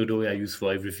the pseudo I use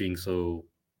for everything. So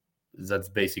that's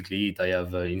basically it. I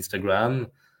have Instagram,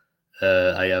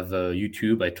 I have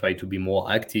YouTube. I try to be more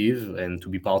active and to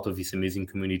be part of this amazing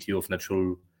community of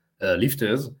natural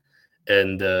lifters.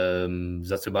 And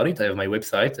that's about it. I have my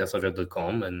website,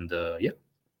 hersovyac.com. And yeah,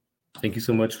 thank you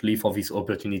so much, Lee, for this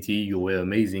opportunity. You were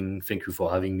amazing. Thank you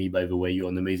for having me. By the way, you're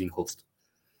an amazing host.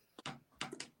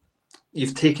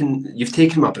 You've taken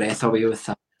my breath away with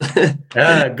that.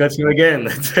 Got you again.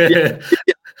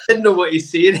 Didn't know what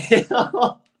he's saying.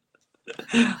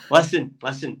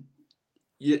 Listen.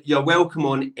 You're welcome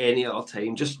on any other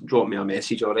time. Just drop me a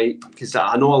message, all right? Because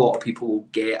I know a lot of people will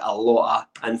get a lot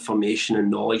of information and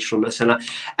knowledge from this, and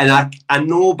I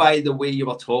know by the way you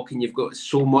were talking, you've got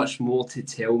so much more to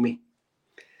tell me.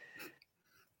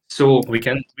 So we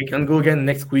can go again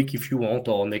next week if you want,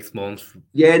 or next month.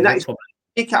 Yeah, next.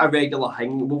 Make it a regular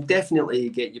thing. We'll definitely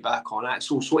get you back on,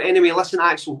 Axel. So anyway, listen,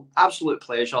 Axel, absolute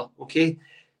pleasure. Okay,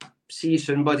 see you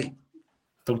soon, buddy.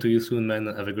 Talk to you soon, man.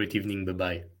 Have a great evening.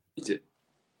 Bye-bye. You too.